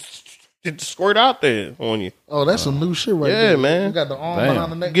crazy. It just squirt out there on you. Oh, that's some new shit right there. Yeah, man. You got the arm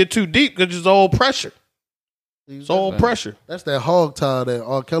behind the neck. Get too deep because it's all pressure. It's all pressure. That's that hog tie that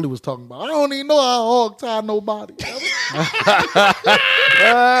R. Kelly was talking about. I don't even know how to hog tie nobody.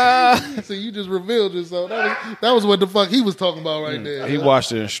 So you just revealed yourself. That was what the fuck he was talking about right there. He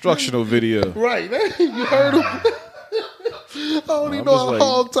watched the instructional video. Right. You heard him? I don't even know how to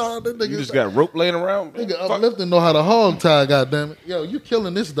hog tie that nigga. You just got rope laying around? Nigga uplifting know how to hog tie, goddammit. Yo, you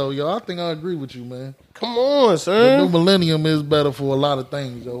killing this though, yo. I think I agree with you, man. Come on, The son. new millennium is better for a lot of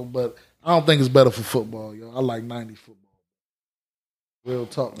things, yo, but I don't think it's better for football, yo. I like 90s football. Real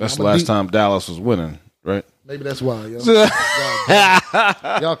talk. That's the last time Dallas was winning, right? Maybe that's why, yo.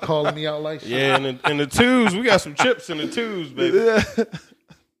 Y'all calling me out like shit. Yeah, and the twos, we got some chips in the twos, baby.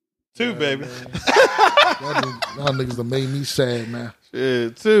 Two, baby. Y'all niggas done made me sad, man. Yeah,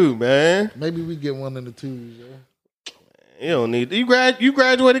 two, man. Maybe we get one in the twos, yo. You don't need you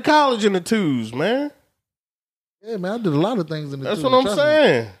graduated college in the twos, man. Yeah, man, I did a lot of things in the That's twos. what I'm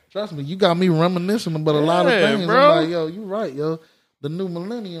saying. Trust me, you got me reminiscing about a lot of things. Bro. I'm like, yo, you right, yo. The new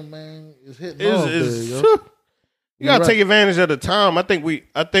millennium, man, is hitting off there, yo. You gotta take advantage of the time. I think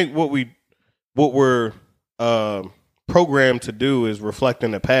what we're programmed to do is reflect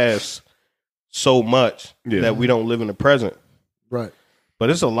in the past so much that we don't live in the present. Right. But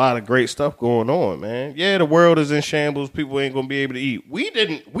it's a lot of great stuff going on, man. Yeah, the world is in shambles. People ain't gonna be able to eat. We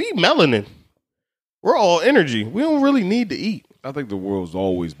melanin. We're all energy. We don't really need to eat. I think the world's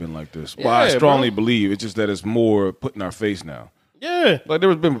always been like this. Yeah, well, I strongly believe it's just that it's more put in our face now. Yeah. Like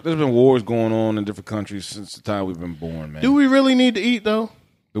there's been wars going on in different countries since the time we've been born, man. Do we really need to eat though?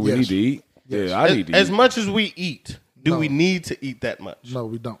 Do we need to eat? Yes. Yeah, I need to eat. As much as we eat, do we need to eat that much? No,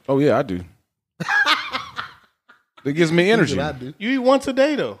 we don't. Oh yeah, I do. It gives me energy. I do. You eat once a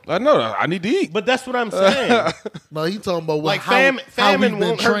day though. I know. I need to eat. But that's what I'm saying. No, he talking about Like how famine we've been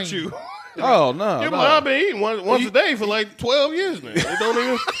won't hurt trained. you. Oh no! Your no. mom been eating once a day for like 12 years now. It don't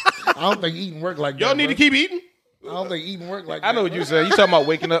even. I don't think eating work like that. Y'all need to keep eating. I don't think eating work like that. I know what you said. You talking about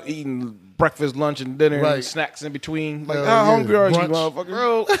waking up, eating breakfast, lunch, and dinner, Right. and snacks in between. Like, Hell how yeah. hungry are you, Brunch. motherfucker?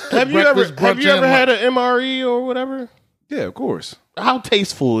 Bro, have you Breakfast, ever brunch, had an MRE or whatever? Yeah, of course. How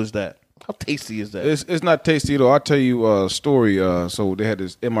tasteful is that? How tasty is that? It's not tasty though. I'll tell you a story. So they had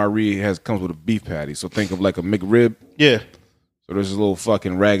this MRE comes with a beef patty. So think of like a McRib. Yeah. So there's this little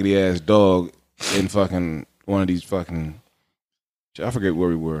fucking raggedy ass dog in fucking one of these fucking. I forget where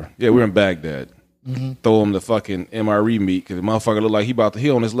we were. Yeah, we were in Baghdad. Mm-hmm. Throw him the fucking MRE meat because the motherfucker looked like he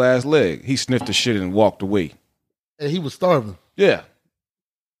on his last leg. He sniffed the shit and walked away. And he was starving. Yeah.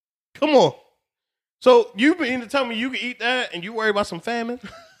 Come on. So you mean to tell me you can eat that and you worry about some famine?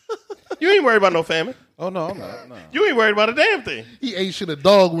 You ain't worried about no famine. Oh no, I'm not. No. You ain't worried about a damn thing. He ate shit a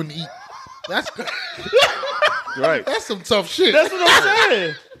dog wouldn't eat. That's Right. That's some tough shit. That's what I'm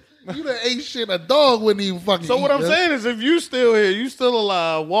saying. You done ate shit a dog wouldn't even fucking So eat. what I'm saying is, if you still here, you still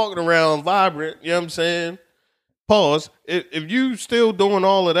alive, walking around vibrant, you know what I'm saying? Pause. If you still doing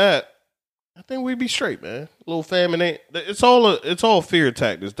all of that, I think we'd be straight, man. A little famine ain't. It's all fear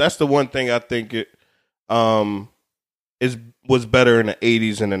tactics. That's the one thing I think it was better in the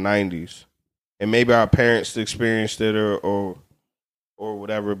 80s and the 90s, and maybe our parents experienced it or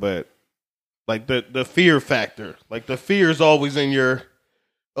whatever. But like the fear factor, like the fear is always in your.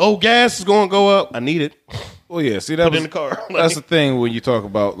 Oh, gas is going to go up. I need it. Well, yeah. See, that was in the car. That's the thing when you talk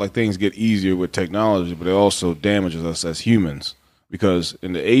about like things get easier with technology, but it also damages us as humans because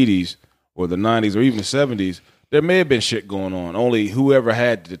in the 80s or the 90s or even the 70s, there may have been shit going on. Only whoever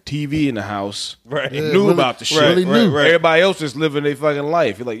had the TV in the house knew about the shit. Really knew. Everybody else just living their fucking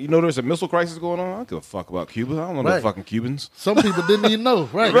life. You're like, there's a missile crisis going on? I don't give a fuck about Cuba. I don't know no fucking Cubans. Some people didn't even know.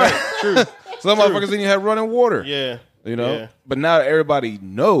 Right. True. Some motherfuckers didn't even have running water. Yeah. Yeah. But now everybody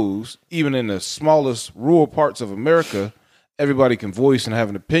knows, even in the smallest rural parts of America, everybody can voice and have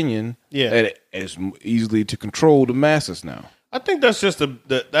an opinion. Yeah. And it's easily to control the masses now. I think that's just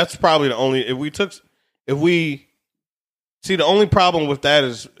that's probably the only, the only problem with that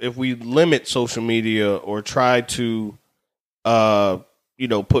is if we limit social media or try to,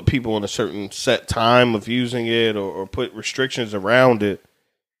 put people in a certain set time of using it or put restrictions around it,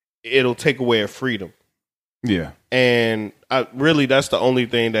 it'll take away our freedom. Yeah. And that's the only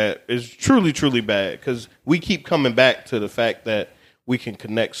thing that is truly, truly bad because we keep coming back to the fact that we can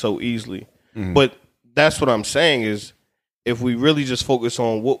connect so easily. Mm-hmm. But that's what I'm saying is if we really just focus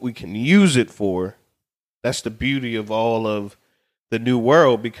on what we can use it for, that's the beauty of all of the new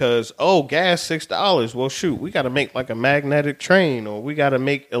world because, gas $6. Well, shoot, we got to make like a magnetic train or we got to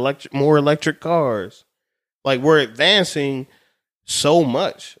make more electric cars. Like we're advancing so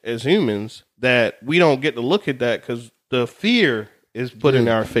much as humans that we don't get to look at that because the fear is put in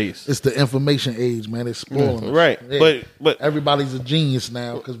our face. It's the information age, man. It's spoiling us. Right. Yeah. But everybody's a genius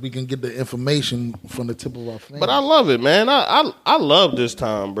now because we can get the information from the tip of our finger. But I love it, man. I love this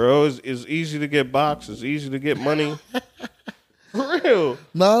time, bro. It's easy to get box. It's easy to get money. For real.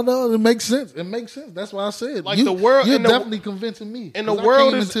 No, it makes sense. It makes sense. That's why I said like the world. You're definitely convincing me. And the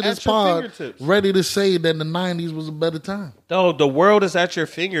world is into at this your pod fingertips. ready to say that the 90s was a better time. No, the world is at your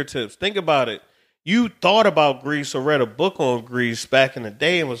fingertips. Think about it. You thought about Greece or read a book on Greece back in the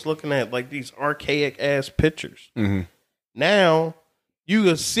day and was looking at like these archaic ass pictures. Mm-hmm. Now you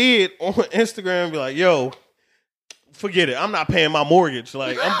can see it on Instagram and be like, yo, forget it. I'm not paying my mortgage.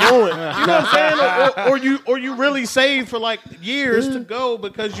 Like I'm going. You know what I'm saying? Or you really save for like years to go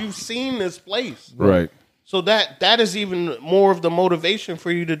because you've seen this place. Right. So that is even more of the motivation for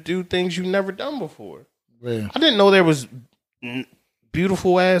you to do things you've never done before. Yeah. I didn't know there was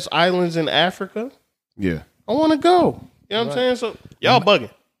beautiful ass islands in Africa. Yeah. I want to go. You know what I'm saying? So y'all bugging.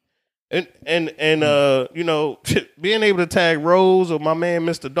 And being able to tag Rose or my man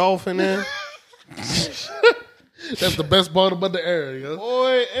Mr. Dolphin in. That's the best part about the area.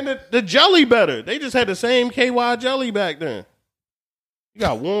 Boy, and the jelly better. They just had the same KY jelly back then. You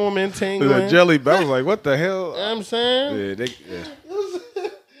got warm and tingling. The jelly, I was like, what the hell? You know what I'm saying? Yeah.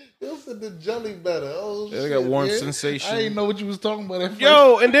 You said the jelly better. Oh, They shit, got warm man. sensation. I didn't know what you was talking about at first.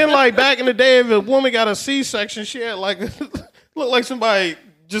 Yo, and then like back in the day, if a woman got a C-section, she had like looked like somebody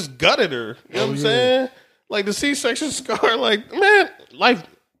just gutted her. You know what I'm saying? Like the C-section scar. Like man, life,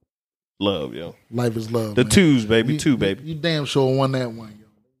 love, yo. Life is love. The man. twos, baby, two, baby. You damn sure won that one,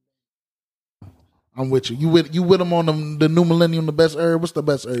 yo. I'm with you. You with him on the new Millennium, the best herb? What's the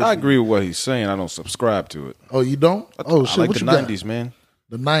best herb? I agree with what he's saying. I don't subscribe to it. Oh, you don't? Oh, shit. I like what the you 90s, got? man.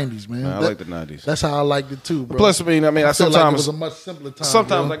 The 90s, man. I like the 90s. That's how I liked it too, bro. Plus, I feel like it was a much simpler time.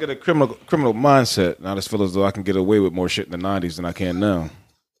 Sometimes bro. I get a criminal mindset, and I just feel as though I can get away with more shit in the 90s than I can now.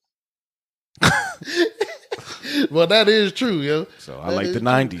 Well, that is true, yo. So I like the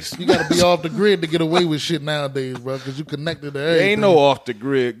 90s. You got to be off the grid to get away with shit nowadays, bro, because you connected to everything. There ain't no off the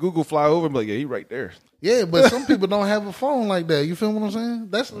grid. Google fly over and be like, yeah, he right there. Yeah, but some people don't have a phone like that. You feel what I'm saying?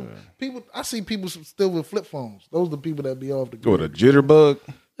 That's people. I see people still with flip phones. Those are the people that be off the grid. Or the jitterbug.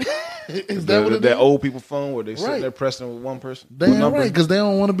 Is that what it that is? old people phone where they sit Right. there pressing with one person? Damn number? right, because they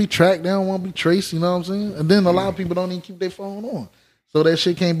don't want to be tracked. They don't want to be traced. You know what I'm saying? And then a lot of people don't even keep their phone on, so that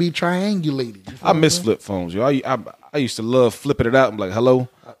shit can't be triangulated. You feel I what miss I'm flip phones, yo. I used to love flipping it out and be like, hello.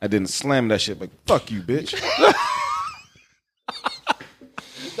 I didn't slam that shit like, fuck you, bitch. saying?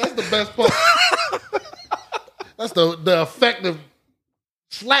 That's the best part. That's the effective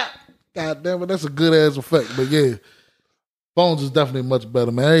slap. God damn it, that's a good ass effect. But yeah, phones is definitely much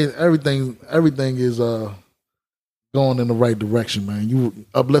better, man. Everything is going in the right direction, man. You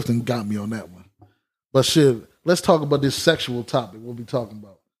uplifting got me on that one. But shit, let's talk about this sexual topic we'll be talking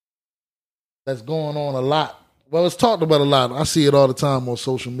about. That's going on a lot. Well, it's talked about a lot. I see it all the time on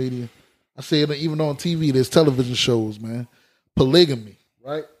social media. I see it even on TV. There's television shows, man. Polygamy,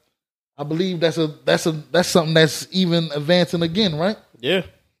 right? I believe that's something that's even advancing again, right? Yeah.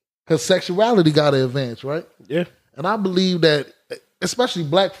 Because sexuality got to advance, right? Yeah. And I believe that, especially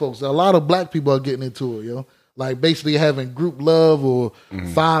black folks, a lot of black people are getting into it, yo. Like basically having group love or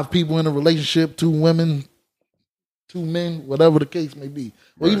 5 people in a relationship, 2 women, 2 men, whatever the case may be.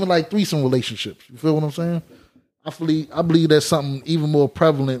 Or even like threesome relationships. You feel what I'm saying? I believe that's something even more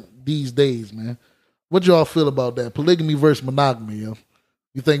prevalent these days, man. What y'all feel about that? Polygamy versus monogamy, yo?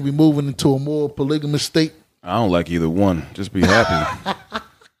 You think we moving into a more polygamous state? I don't like either one. Just be happy.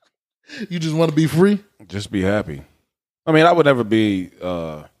 You just want to be free? Just be happy. I mean, I would never be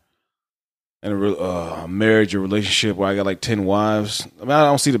in a marriage or relationship where I got like 10 wives. I mean, I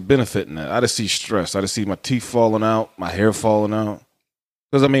don't see the benefit in that. I just see stress. I just see my teeth falling out, my hair falling out.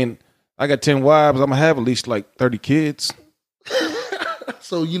 Because, I mean, I got 10 wives. I'm going to have at least like 30 kids.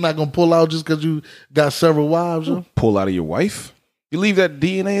 So you're not going to pull out just because you got several wives, yo? Pull out of your wife? You leave that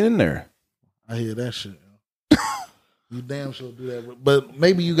DNA in there. I hear that shit, yo. You damn sure do that with. But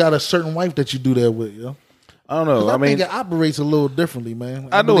maybe you got a certain wife that you do that with, yo. I don't know. I mean, think it operates a little differently, man.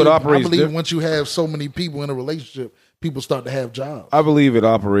 I know it operates. I believe once you have so many people in a relationship, people start to have jobs. I believe it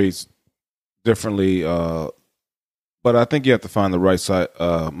operates differently, but I think you have to find the right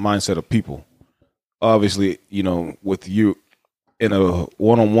mindset of people. Obviously, you know, with you in a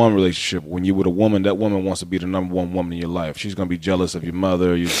one-on-one relationship, when you're with a woman, that woman wants to be the number one woman in your life. She's going to be jealous of your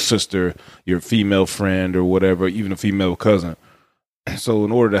mother, your sister, your female friend, or whatever, even a female cousin. So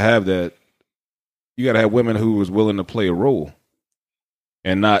in order to have that, you got to have women who is willing to play a role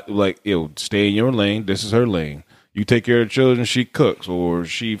and not like, stay in your lane. This is her lane. You take care of the children, she cooks, or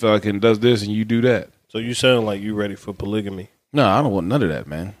she fucking does this and you do that. So you sound like you ready for polygamy. No, I don't want none of that,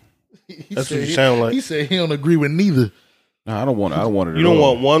 man. That's what you sound like. He said he don't agree with neither. No, I don't want it. You don't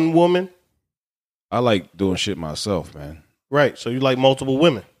want one woman? I like doing shit myself, man. Right. So you like multiple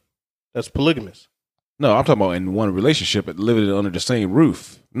women. That's polygamous. No, I'm talking about in one relationship, living under the same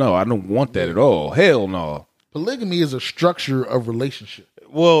roof. No, I don't want that at all. Hell no. Polygamy is a structure of relationship.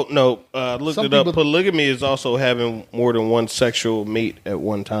 Well, no, looked it up. Polygamy is also having more than one sexual mate at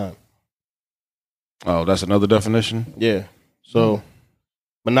one time. Oh, that's another definition? Yeah. So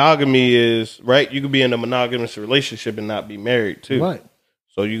monogamy is, right, you could be in a monogamous relationship and not be married too. Right.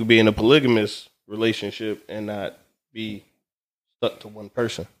 So you could be in a polygamous relationship and not be stuck to one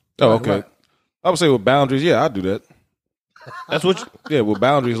person. Oh, okay. Right. I would say with boundaries, yeah, I'd do that. That's what with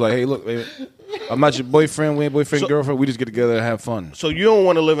boundaries, like, hey, look, baby, I'm not your boyfriend, we ain't boyfriend, girlfriend, we just get together and have fun. So you don't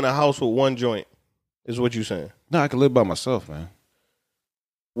want to live in a house with one joint, is what you're saying? No, I can live by myself, man.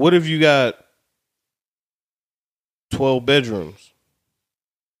 What if you got 12 bedrooms?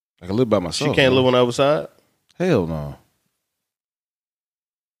 I can live by myself. She can't live on the other side? Hell no.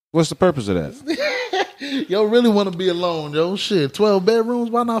 What's the purpose of that? Yo, really want to be alone, yo. Shit, 12 bedrooms.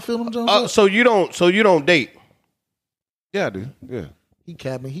 Why not fill them Jones? So you don't date? Yeah, I do. Yeah. He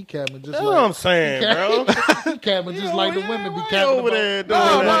capping just That's like what I'm saying, bro. He capping just like the women be capping over there doing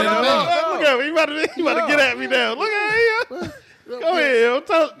that. Look at me. He about to get at me now. Look at him. Go ahead,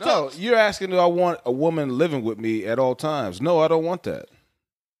 yo. No, you're asking, do I want a woman living with me at all times? No, I don't want that.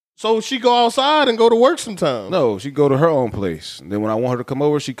 So she go outside and go to work sometimes? No, she go to her own place. And then when I want her to come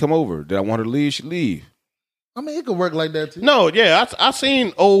over, she come over. Then I want her to leave, she leave. I mean, it could work like that too. No, yeah, I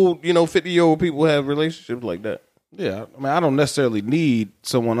seen old, 50-year-old people have relationships like that. Yeah, I mean, I don't necessarily need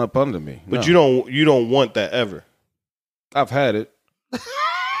someone up under me. But no. you don't want that ever. I've had it.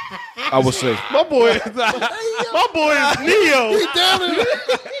 I would say my boy is Neo. He dodging.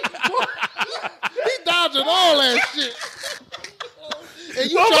 He dodging all that shit. And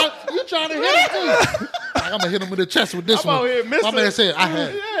you trying to hit him too. Like, I'm gonna hit him in the chest with this one. My man said, I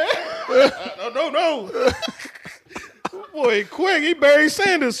had it. No. Boy, quick, he Barry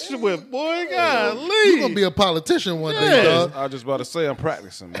Sanders with, boy, golly. You gonna be a politician one day, dog. I was just about to say I'm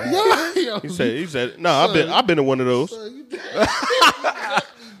practicing, man. Yo, he said, no, I've been in one of those.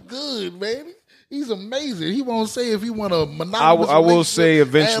 Good, man. He's amazing. He won't say if he want a monogamous I will say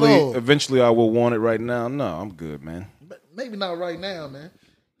eventually I will want it right now. No, I'm good, man. Maybe not right now, man.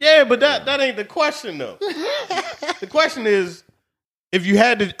 Yeah, but that ain't the question though. The question is, if you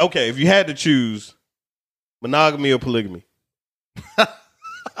had to choose monogamy or polygamy.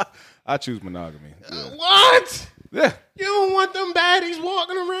 I choose monogamy. Yeah. What? Yeah. You don't want them baddies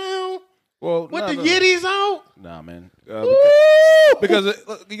walking around with the yitties out. Nah, man. Because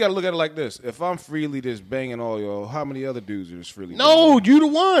you got to look at it like this. If I'm freely just banging all y'all, how many other dudes are just freely? No, you the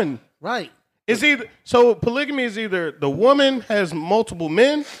one. Right. It's either so polygamy is either the woman has multiple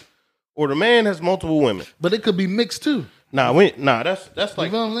men or the man has multiple women. But it could be mixed too. That's like You know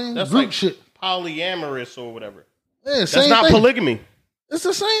what I'm saying? that's Group like shit. polyamorous or whatever. Yeah, That's same not thing. polygamy. It's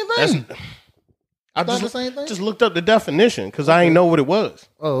the same thing. I Not the same thing? just looked up the definition because I ain't know what it was.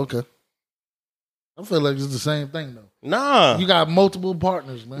 Oh, okay. I feel like it's the same thing though. Nah, You got multiple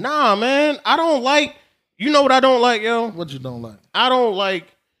partners, man. nah, man. I don't like. You know what I don't like, yo? What you don't like? I don't like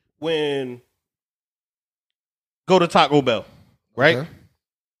when go to Taco Bell, right?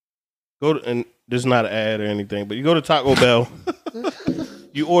 Okay. And this is not an ad or anything, but you go to Taco Bell,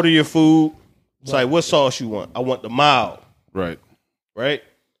 you order your food. It's like, what sauce you want? I want the mild, Right. right?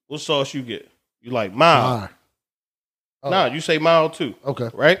 What sauce you get? You like mild? Oh, Nah, you say mild too, okay.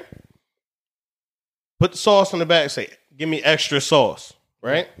 right? Put the sauce on the back. Say, give me extra sauce,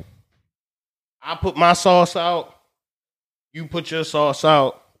 right? I put my sauce out. You put your sauce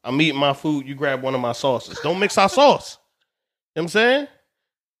out. I'm eating my food. You grab one of my sauces. Don't mix our sauce. You know what I'm saying?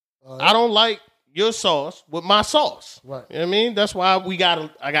 I don't like your sauce with my sauce. Right. You know what I mean? That's why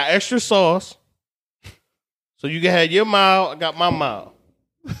I got extra sauce. So you can have your mild, I got my mild.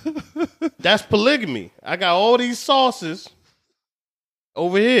 That's polygamy. I got all these sauces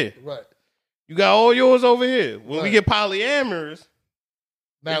over here. Right. You got all yours over here. When we Right. get polyamorous,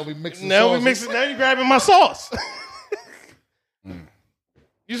 Now we mix it. now you grabbing my sauce.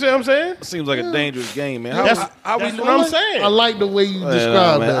 You see what I'm saying? It seems like a dangerous game, man. That's we what I'm saying. I like the way you Yeah,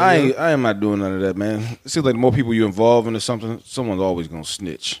 describe man, that. I am not doing none of that, man. It seems like the more people you involve into something, someone's always gonna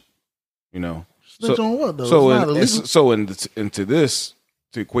snitch. You know. Snitch on what though? It's not illegal. Into this,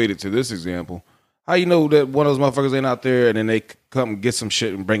 to equate it to this example, how you know that one of those motherfuckers ain't out there and then they come and get some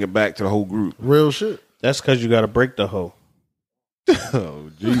shit and bring it back to the whole group? Real shit. That's because you got to break the hoe. Oh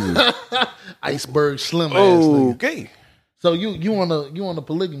Jesus! Iceberg slim ass nigga. Okay. So you on the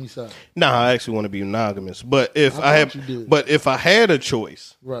polygamy side, Nah, I actually want to be monogamous. But if thought I had a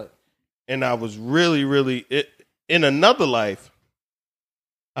choice right? and I was really, really in another life,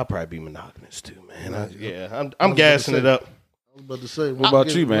 I'd probably be monogamous too, man. I'm gassing it up. I was about to say, What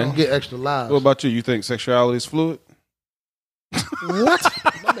about you, man? Get extra lives. What about you? You think sexuality is fluid? What?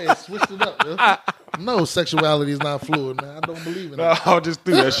 My man switched it up. Man. No, sexuality is not fluid, man. I don't believe in No, it. I'll just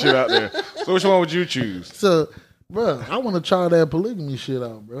threw that shit out there. So which one would you choose? So, bro, I want to try that polygamy shit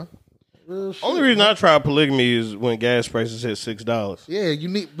out, bro. Real shit. Only reason I tried polygamy is when gas prices hit $6. Yeah, you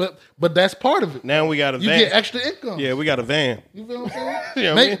need, but that's part of it. Now we got a You van. get extra income. Yeah, we got a van. You feel what I'm saying? You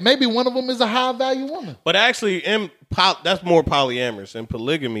know what I mean? Maybe one of them is a high value woman. But actually, that's more polyamorous. In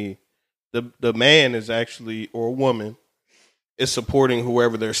polygamy, the man is actually, or woman, is supporting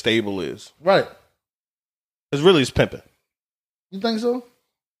whoever their stable is. Right. It's really it's pimping. You think so?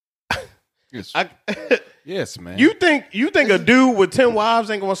 Yes, I, yes, man. you think a dude with 10 wives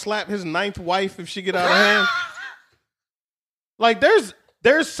ain't gonna slap his 9th wife if she get out of hand? Like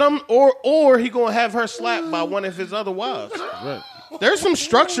there's some or he gonna have her slapped by one of his other wives. Right. There's some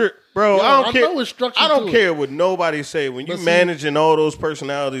structure, bro. Yo, I don't I care. know it's structure I don't to it. care what nobody say. When you But see- managing all those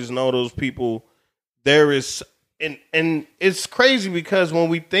personalities and all those people, there is and it's crazy because when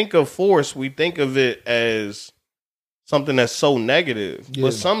we think of force, we think of it as something that's so negative. Yeah.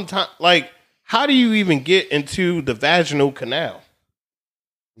 But sometimes, like, how do you even get into the vaginal canal?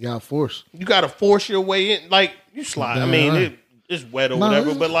 You got force. You got to force your way in. Like you slide. I Yeah, mean, right. it's wet or No, whatever.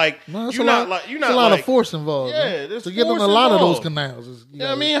 it's- But like, No, it's you're not like it's a lot of force involved. Yeah, man. there's to get on force a lot of those involved. canals. You know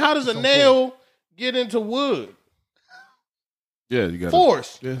what I mean? How does a some nail get into wood? Yeah, you got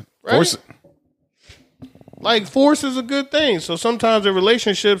Force. Yeah, Right? force it. Like force is a good thing. So sometimes in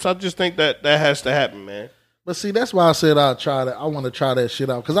relationships, I just think that has to happen, man. But see, that's why I said I'll try that. I want to try that shit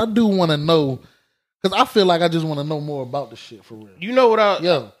out because I do want to know. Because I feel like I just want to know more about the shit for real. You know what I?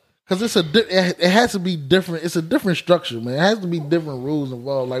 Yo, because it has to be different. It's a different structure, man. It has to be different rules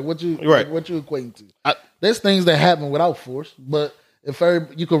involved. Like what you Right. what you equating to. There's things that happen without force, but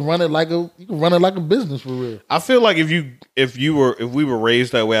you can run it like a business for real. I feel like if we were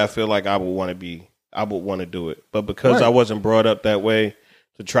raised that way, I feel like I would want to do it. But because Right. I wasn't brought up that way,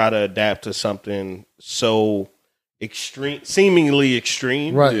 to try to adapt to something so extreme, seemingly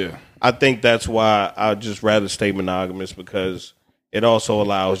extreme, Right. Yeah. I think that's why I'd just rather stay monogamous because it also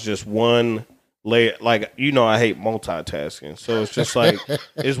allows just one layer. Like, I hate multitasking. So it's just like,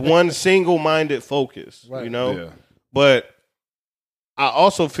 it's one single-minded focus, Right. Yeah. But I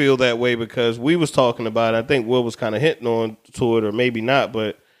also feel that way because we was talking about, I think Will was kind of hinting on to it or maybe not,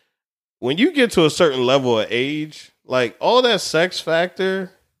 but when you get to a certain level of age, like all that sex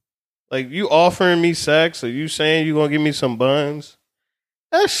factor, like you offering me sex or you saying you gonna give me some buns,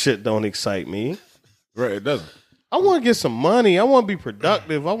 that shit don't excite me. Right, it doesn't. I want to get some money. I want to be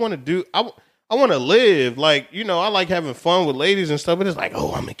productive. I want to live. Like, you know, I like having fun with ladies and stuff, but it's like,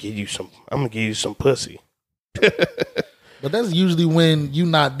 oh, I'm gonna give you some pussy. But that's usually when you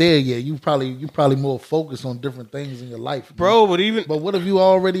not there yet. You probably more focused on different things in your life, bro. Man. But what if you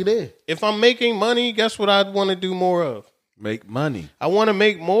already there? If I'm making money, guess what I'd want to do more of? Make money. I want to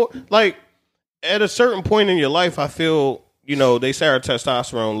make more. Like at a certain point in your life, I feel, you know, they say our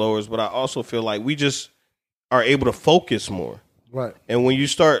testosterone lowers, but I also feel like we just are able to focus more. Right. And when you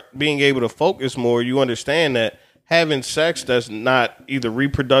start being able to focus more, you understand that having sex that's not either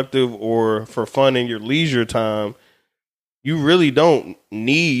reproductive or for fun in your leisure time, you really don't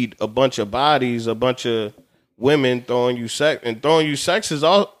need a bunch of bodies, a bunch of women throwing you sex. And throwing you sex is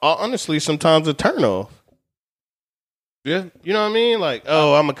honestly sometimes a turnoff. Yeah. You know what I mean? Like,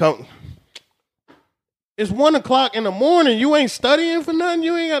 oh, I'm going to come. It's 1 o'clock in the morning. You ain't studying for nothing.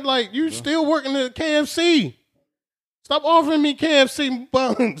 You ain't got you still working at KFC. Stop offering me KFC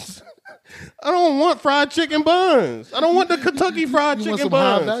buns. I don't want fried chicken buns. I don't want the Kentucky fried chicken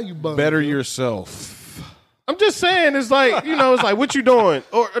buns. High value buns. Better yourself. I'm just saying, it's like, you know, it's like, what you doing?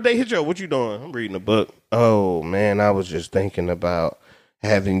 Or they hit you up, what you doing? I'm reading a book. Oh, man, I was just thinking about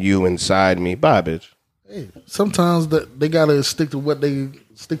having you inside me. Bye, bitch. Hey, sometimes they got to stick to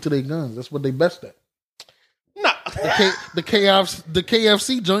their guns. That's what they best at. Nah. The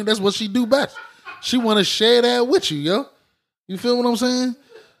KFC joint, that's what she do best. She want to share that with you, yo. You feel what I'm saying?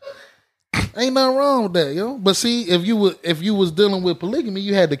 Ain't nothing wrong with that, yo. But see, if you was dealing with polygamy,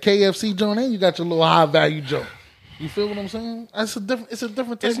 you had the KFC joint and you got your little high value joint. You feel what I'm saying? It's a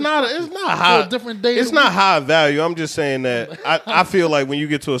different. It's not high. It's a different day. It's not high value. I'm just saying that I feel like when you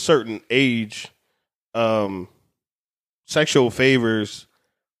get to a certain age, sexual favors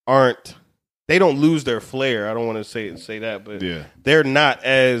they don't lose their flair. I don't want to say that, but they're not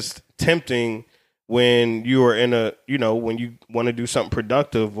as tempting when you are when you want to do something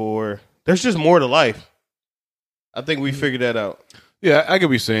productive, or there's just more to life. I think we figured that out. Yeah, I could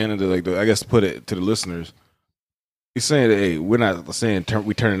be saying it I guess put it to the listeners. He's saying that, hey, we're not saying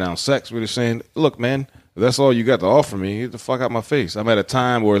we turning down sex. We're just saying, look, man, if that's all you got to offer me, get the fuck out my face. I'm at a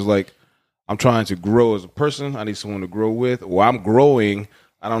time where it's like I'm trying to grow as a person. I need someone to grow with. Or I'm growing.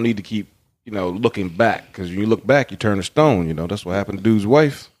 I don't need to keep, looking back, because when you look back, you turn to stone. That's what happened to dude's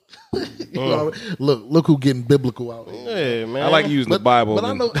wife. Look who getting biblical out here. Yeah, man. I like using the Bible. But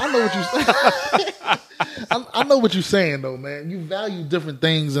I know what you saying. I know what you're saying, though, man. You value different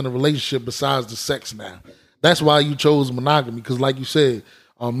things in a relationship besides the sex now. That's why you chose monogamy, because like you said,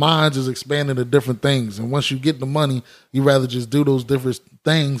 our minds is expanding to different things. And once you get the money, you rather just do those different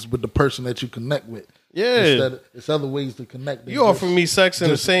things with the person that you connect with. Yeah. It's other ways to connect. You offering me sex in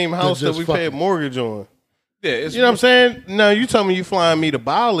the same house that we pay a mortgage on. Yeah, you know what I'm saying? Now you tell me you flying me to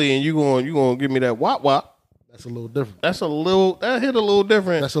Bali and you gonna give me that wop. That's a little different. That hit a little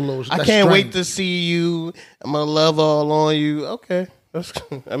different. That's I can't wait to see you. I'm gonna love all on you. Okay. That's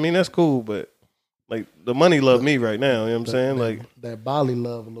cool, but like the money love me right now, you know what I'm saying? Like that Bali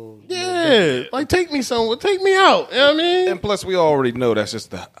love a little. Yeah. Like take me somewhere, take me out. You know what I mean? And plus we already know that's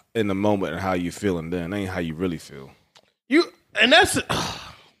just in the moment and how you feeling then. That ain't how you really feel.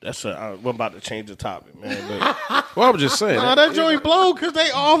 I'm about to change the topic, man. But, well, I'm just saying. Nah, that joint blow because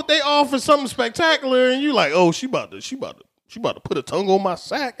they offer something spectacular, and you like, oh, she about to put a tongue on my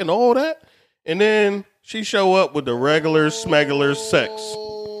sack and all that, and then she show up with the regular smuggler sex.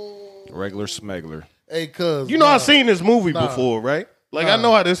 Regular smuggler. Hey, cuz I've seen this movie before, right? Like I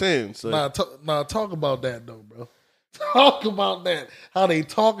know how this ends. So. Talk about that though, bro. Talk about that. How they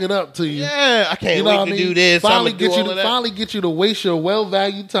talk it up to you. Yeah, I can't wait to do this. Finally get you to waste your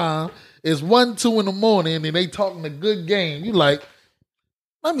well-valued time. It's 1, 2 in the morning and they talking a good game. You like,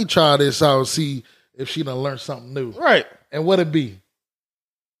 let me try this out and see if she done learned something new. Right. And what it be?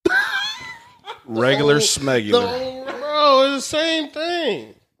 Regular smuggler. Bro, it's the same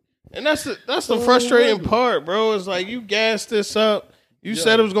thing. And that's the frustrating part, bro. It's like you gassed this up. You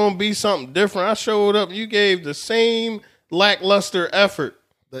said it was going to be something different. I showed up. You gave the same lackluster effort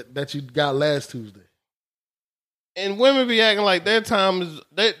that you got last Tuesday. And women be acting like their time is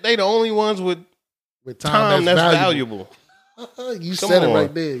they the only ones with time that's valuable. You said it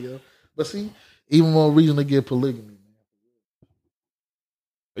right there, yo. But see, even more reason to get polygamy,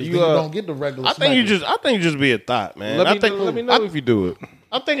 man. You don't get the regular. I think you just be a thought, man. Let me know if you do it.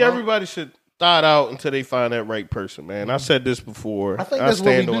 I think everybody should thought out until they find that right person, man. I said this before. I think that's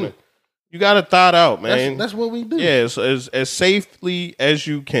what we do. You got to thought out, man. That's what we do. Yeah, as safely as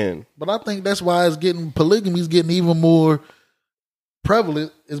you can. But I think that's why polygamy's getting even more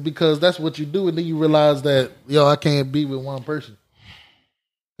prevalent, is because that's what you do, and then you realize that, I can't be with one person.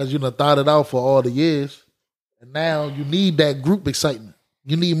 Because you done thought it out for all the years, and now you need that group excitement.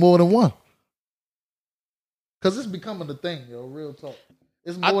 You need more than one. Because it's becoming a thing, real talk.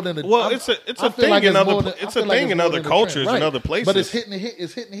 It's more than a it's a thing in other cultures and other places. But it's hitting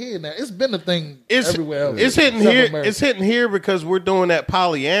here now. It's been a thing everywhere else. It's hitting here. It's hitting here because we're doing that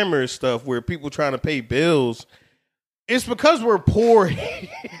polyamorous stuff where people trying to pay bills. It's because we're poor.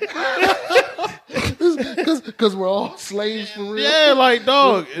 Because we're all slaves for real. Yeah, like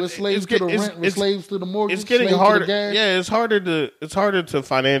dog. We're slaves to the rent. We're slaves to the mortgage. It's getting harder. Yeah, it's harder to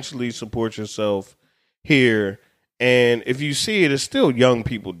financially support yourself here. And if you see it, it's still young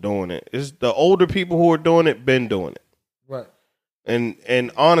people doing it. It's the older people who are doing it, been doing it. Right.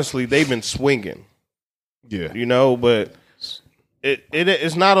 And honestly, they've been swinging. Yeah. But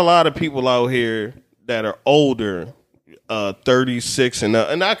it's not a lot of people out here that are older, 36 and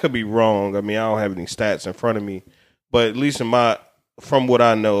I could be wrong. I mean, I don't have any stats in front of me, but at least from what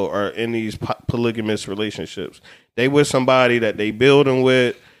I know, are in these polygamous relationships. They with somebody that they building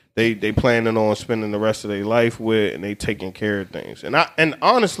with. They planning on spending the rest of their life with, and they taking care of things. And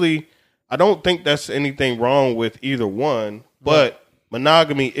honestly, I don't think that's anything wrong with either one, but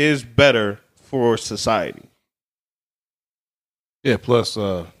monogamy is better for society. Yeah, plus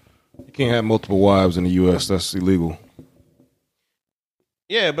you can't have multiple wives in the U.S. That's illegal.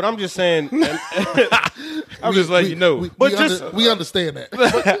 Yeah, but I'm just saying. I'm just letting you know. We understand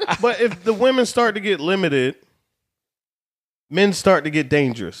that. But if the women start to get limited, men start to get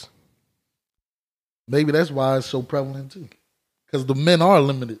dangerous. Maybe that's why it's so prevalent too, because the men are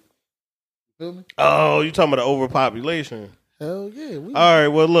limited. You feel me? Oh, you talking about the overpopulation? Hell yeah. All right,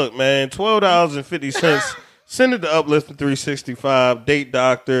 well, look, man, $12.50. Send it to Uplifting 365. Date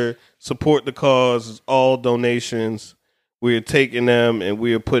Doctor. Support the cause. It's all donations. We are taking them and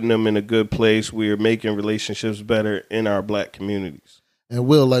we are putting them in a good place. We are making relationships better in our black communities. And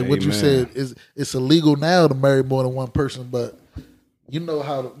Will, like what you said, it's illegal now to marry more than one person, but you know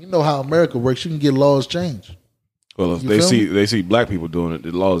how America works. You can get laws changed. Well, if they see black people doing it,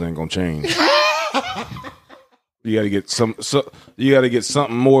 the laws ain't gonna change. You got to get you got to get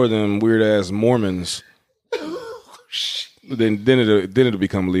something more than weird ass Mormons. Then it'll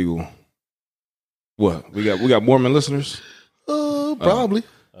become legal. What we got Mormon listeners? Probably.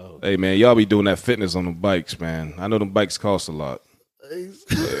 Hey man, y'all be doing that fitness on the bikes, man. I know them bikes cost a lot.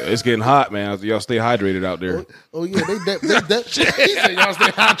 It's getting hot, man. Y'all stay hydrated out there. Oh yeah, they y'all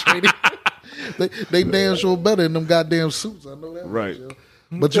stay hydrated. They damn sure better in them goddamn suits. I know that. Right.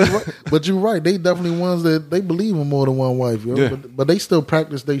 But you're right. They definitely ones that they believe in more than one wife, yo. Yeah. But they still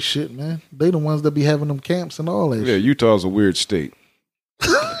practice they shit, man. They the ones that be having them camps and all that. Yeah, shit. Utah's a weird state.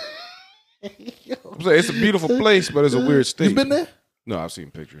 I'm saying it's a beautiful place, but it's a weird state. You been there? No, I've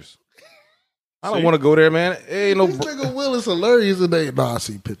seen pictures. I don't want to go there, man. Ain't no. This nigga Will is hilarious today. No, I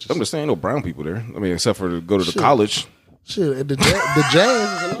see pictures. I'm just saying, no brown people there. I mean, except for to go to the college. Shit, at the jazz, there's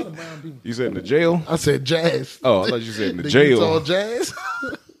a lot of brown people. You said in the jail? I said jazz. Oh, I thought you said in the jail. Utah jazz.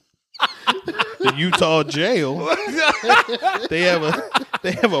 The Utah jail. They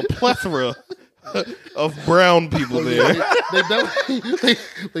have a plethora of brown people there.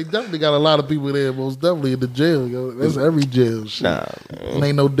 They definitely got a lot of people there. Most definitely in the jail. Yo. That's every jail. Shit. Nah, man. It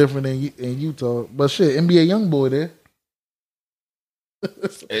ain't no different in Utah. But shit, NBA YoungBoy there.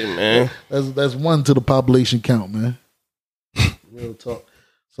 Hey man, that's one to the population count, man. Real talk.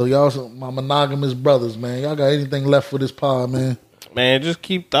 So y'all, my monogamous brothers, man. Y'all got anything left for this pod, man? Man, just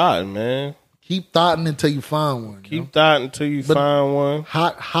keep thoughting, man. Keep thoughting until you find one. Keep thoughting until you find one.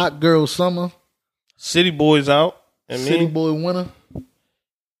 Hot girl summer. City boys out. City boy winter.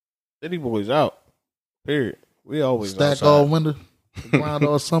 City boys out. Period. We always stack outside. All winter, grind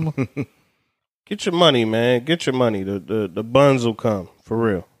all summer. Get your money, man. Get your money. The buns will come for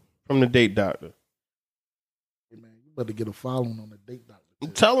real from the Date Doctor. Hey man, you better get a following on the Date Doctor.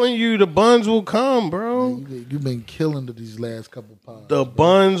 I'm telling you, the buns will come, bro. Man, you've been killing these last couple pods. The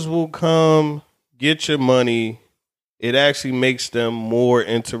buns will come. Get your money. It actually makes them more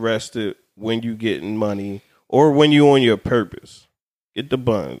interested when you getting money or when you on your purpose. Get the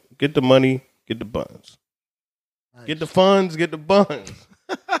bun. Get the money. Get the buns. Nice. Get the funds. Get the buns.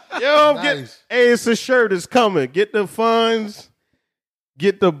 Yo, nice. Hey, it's a shirt. It's coming. Get the funds.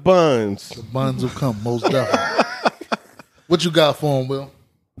 Get the buns. The buns will come, most definitely. What you got for them, Will?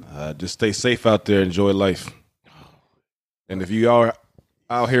 Just stay safe out there. Enjoy life. And if you are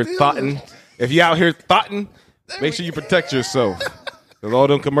out here thoughting, make sure you protect yourself. Cause all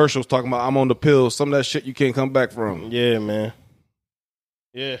them commercials talking about I'm on the pill. Some of that shit you can't come back from. Yeah, man.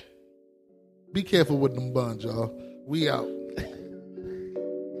 Yeah. Be careful with them buns, y'all. We out.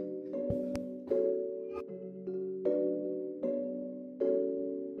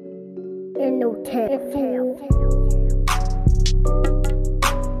 E10.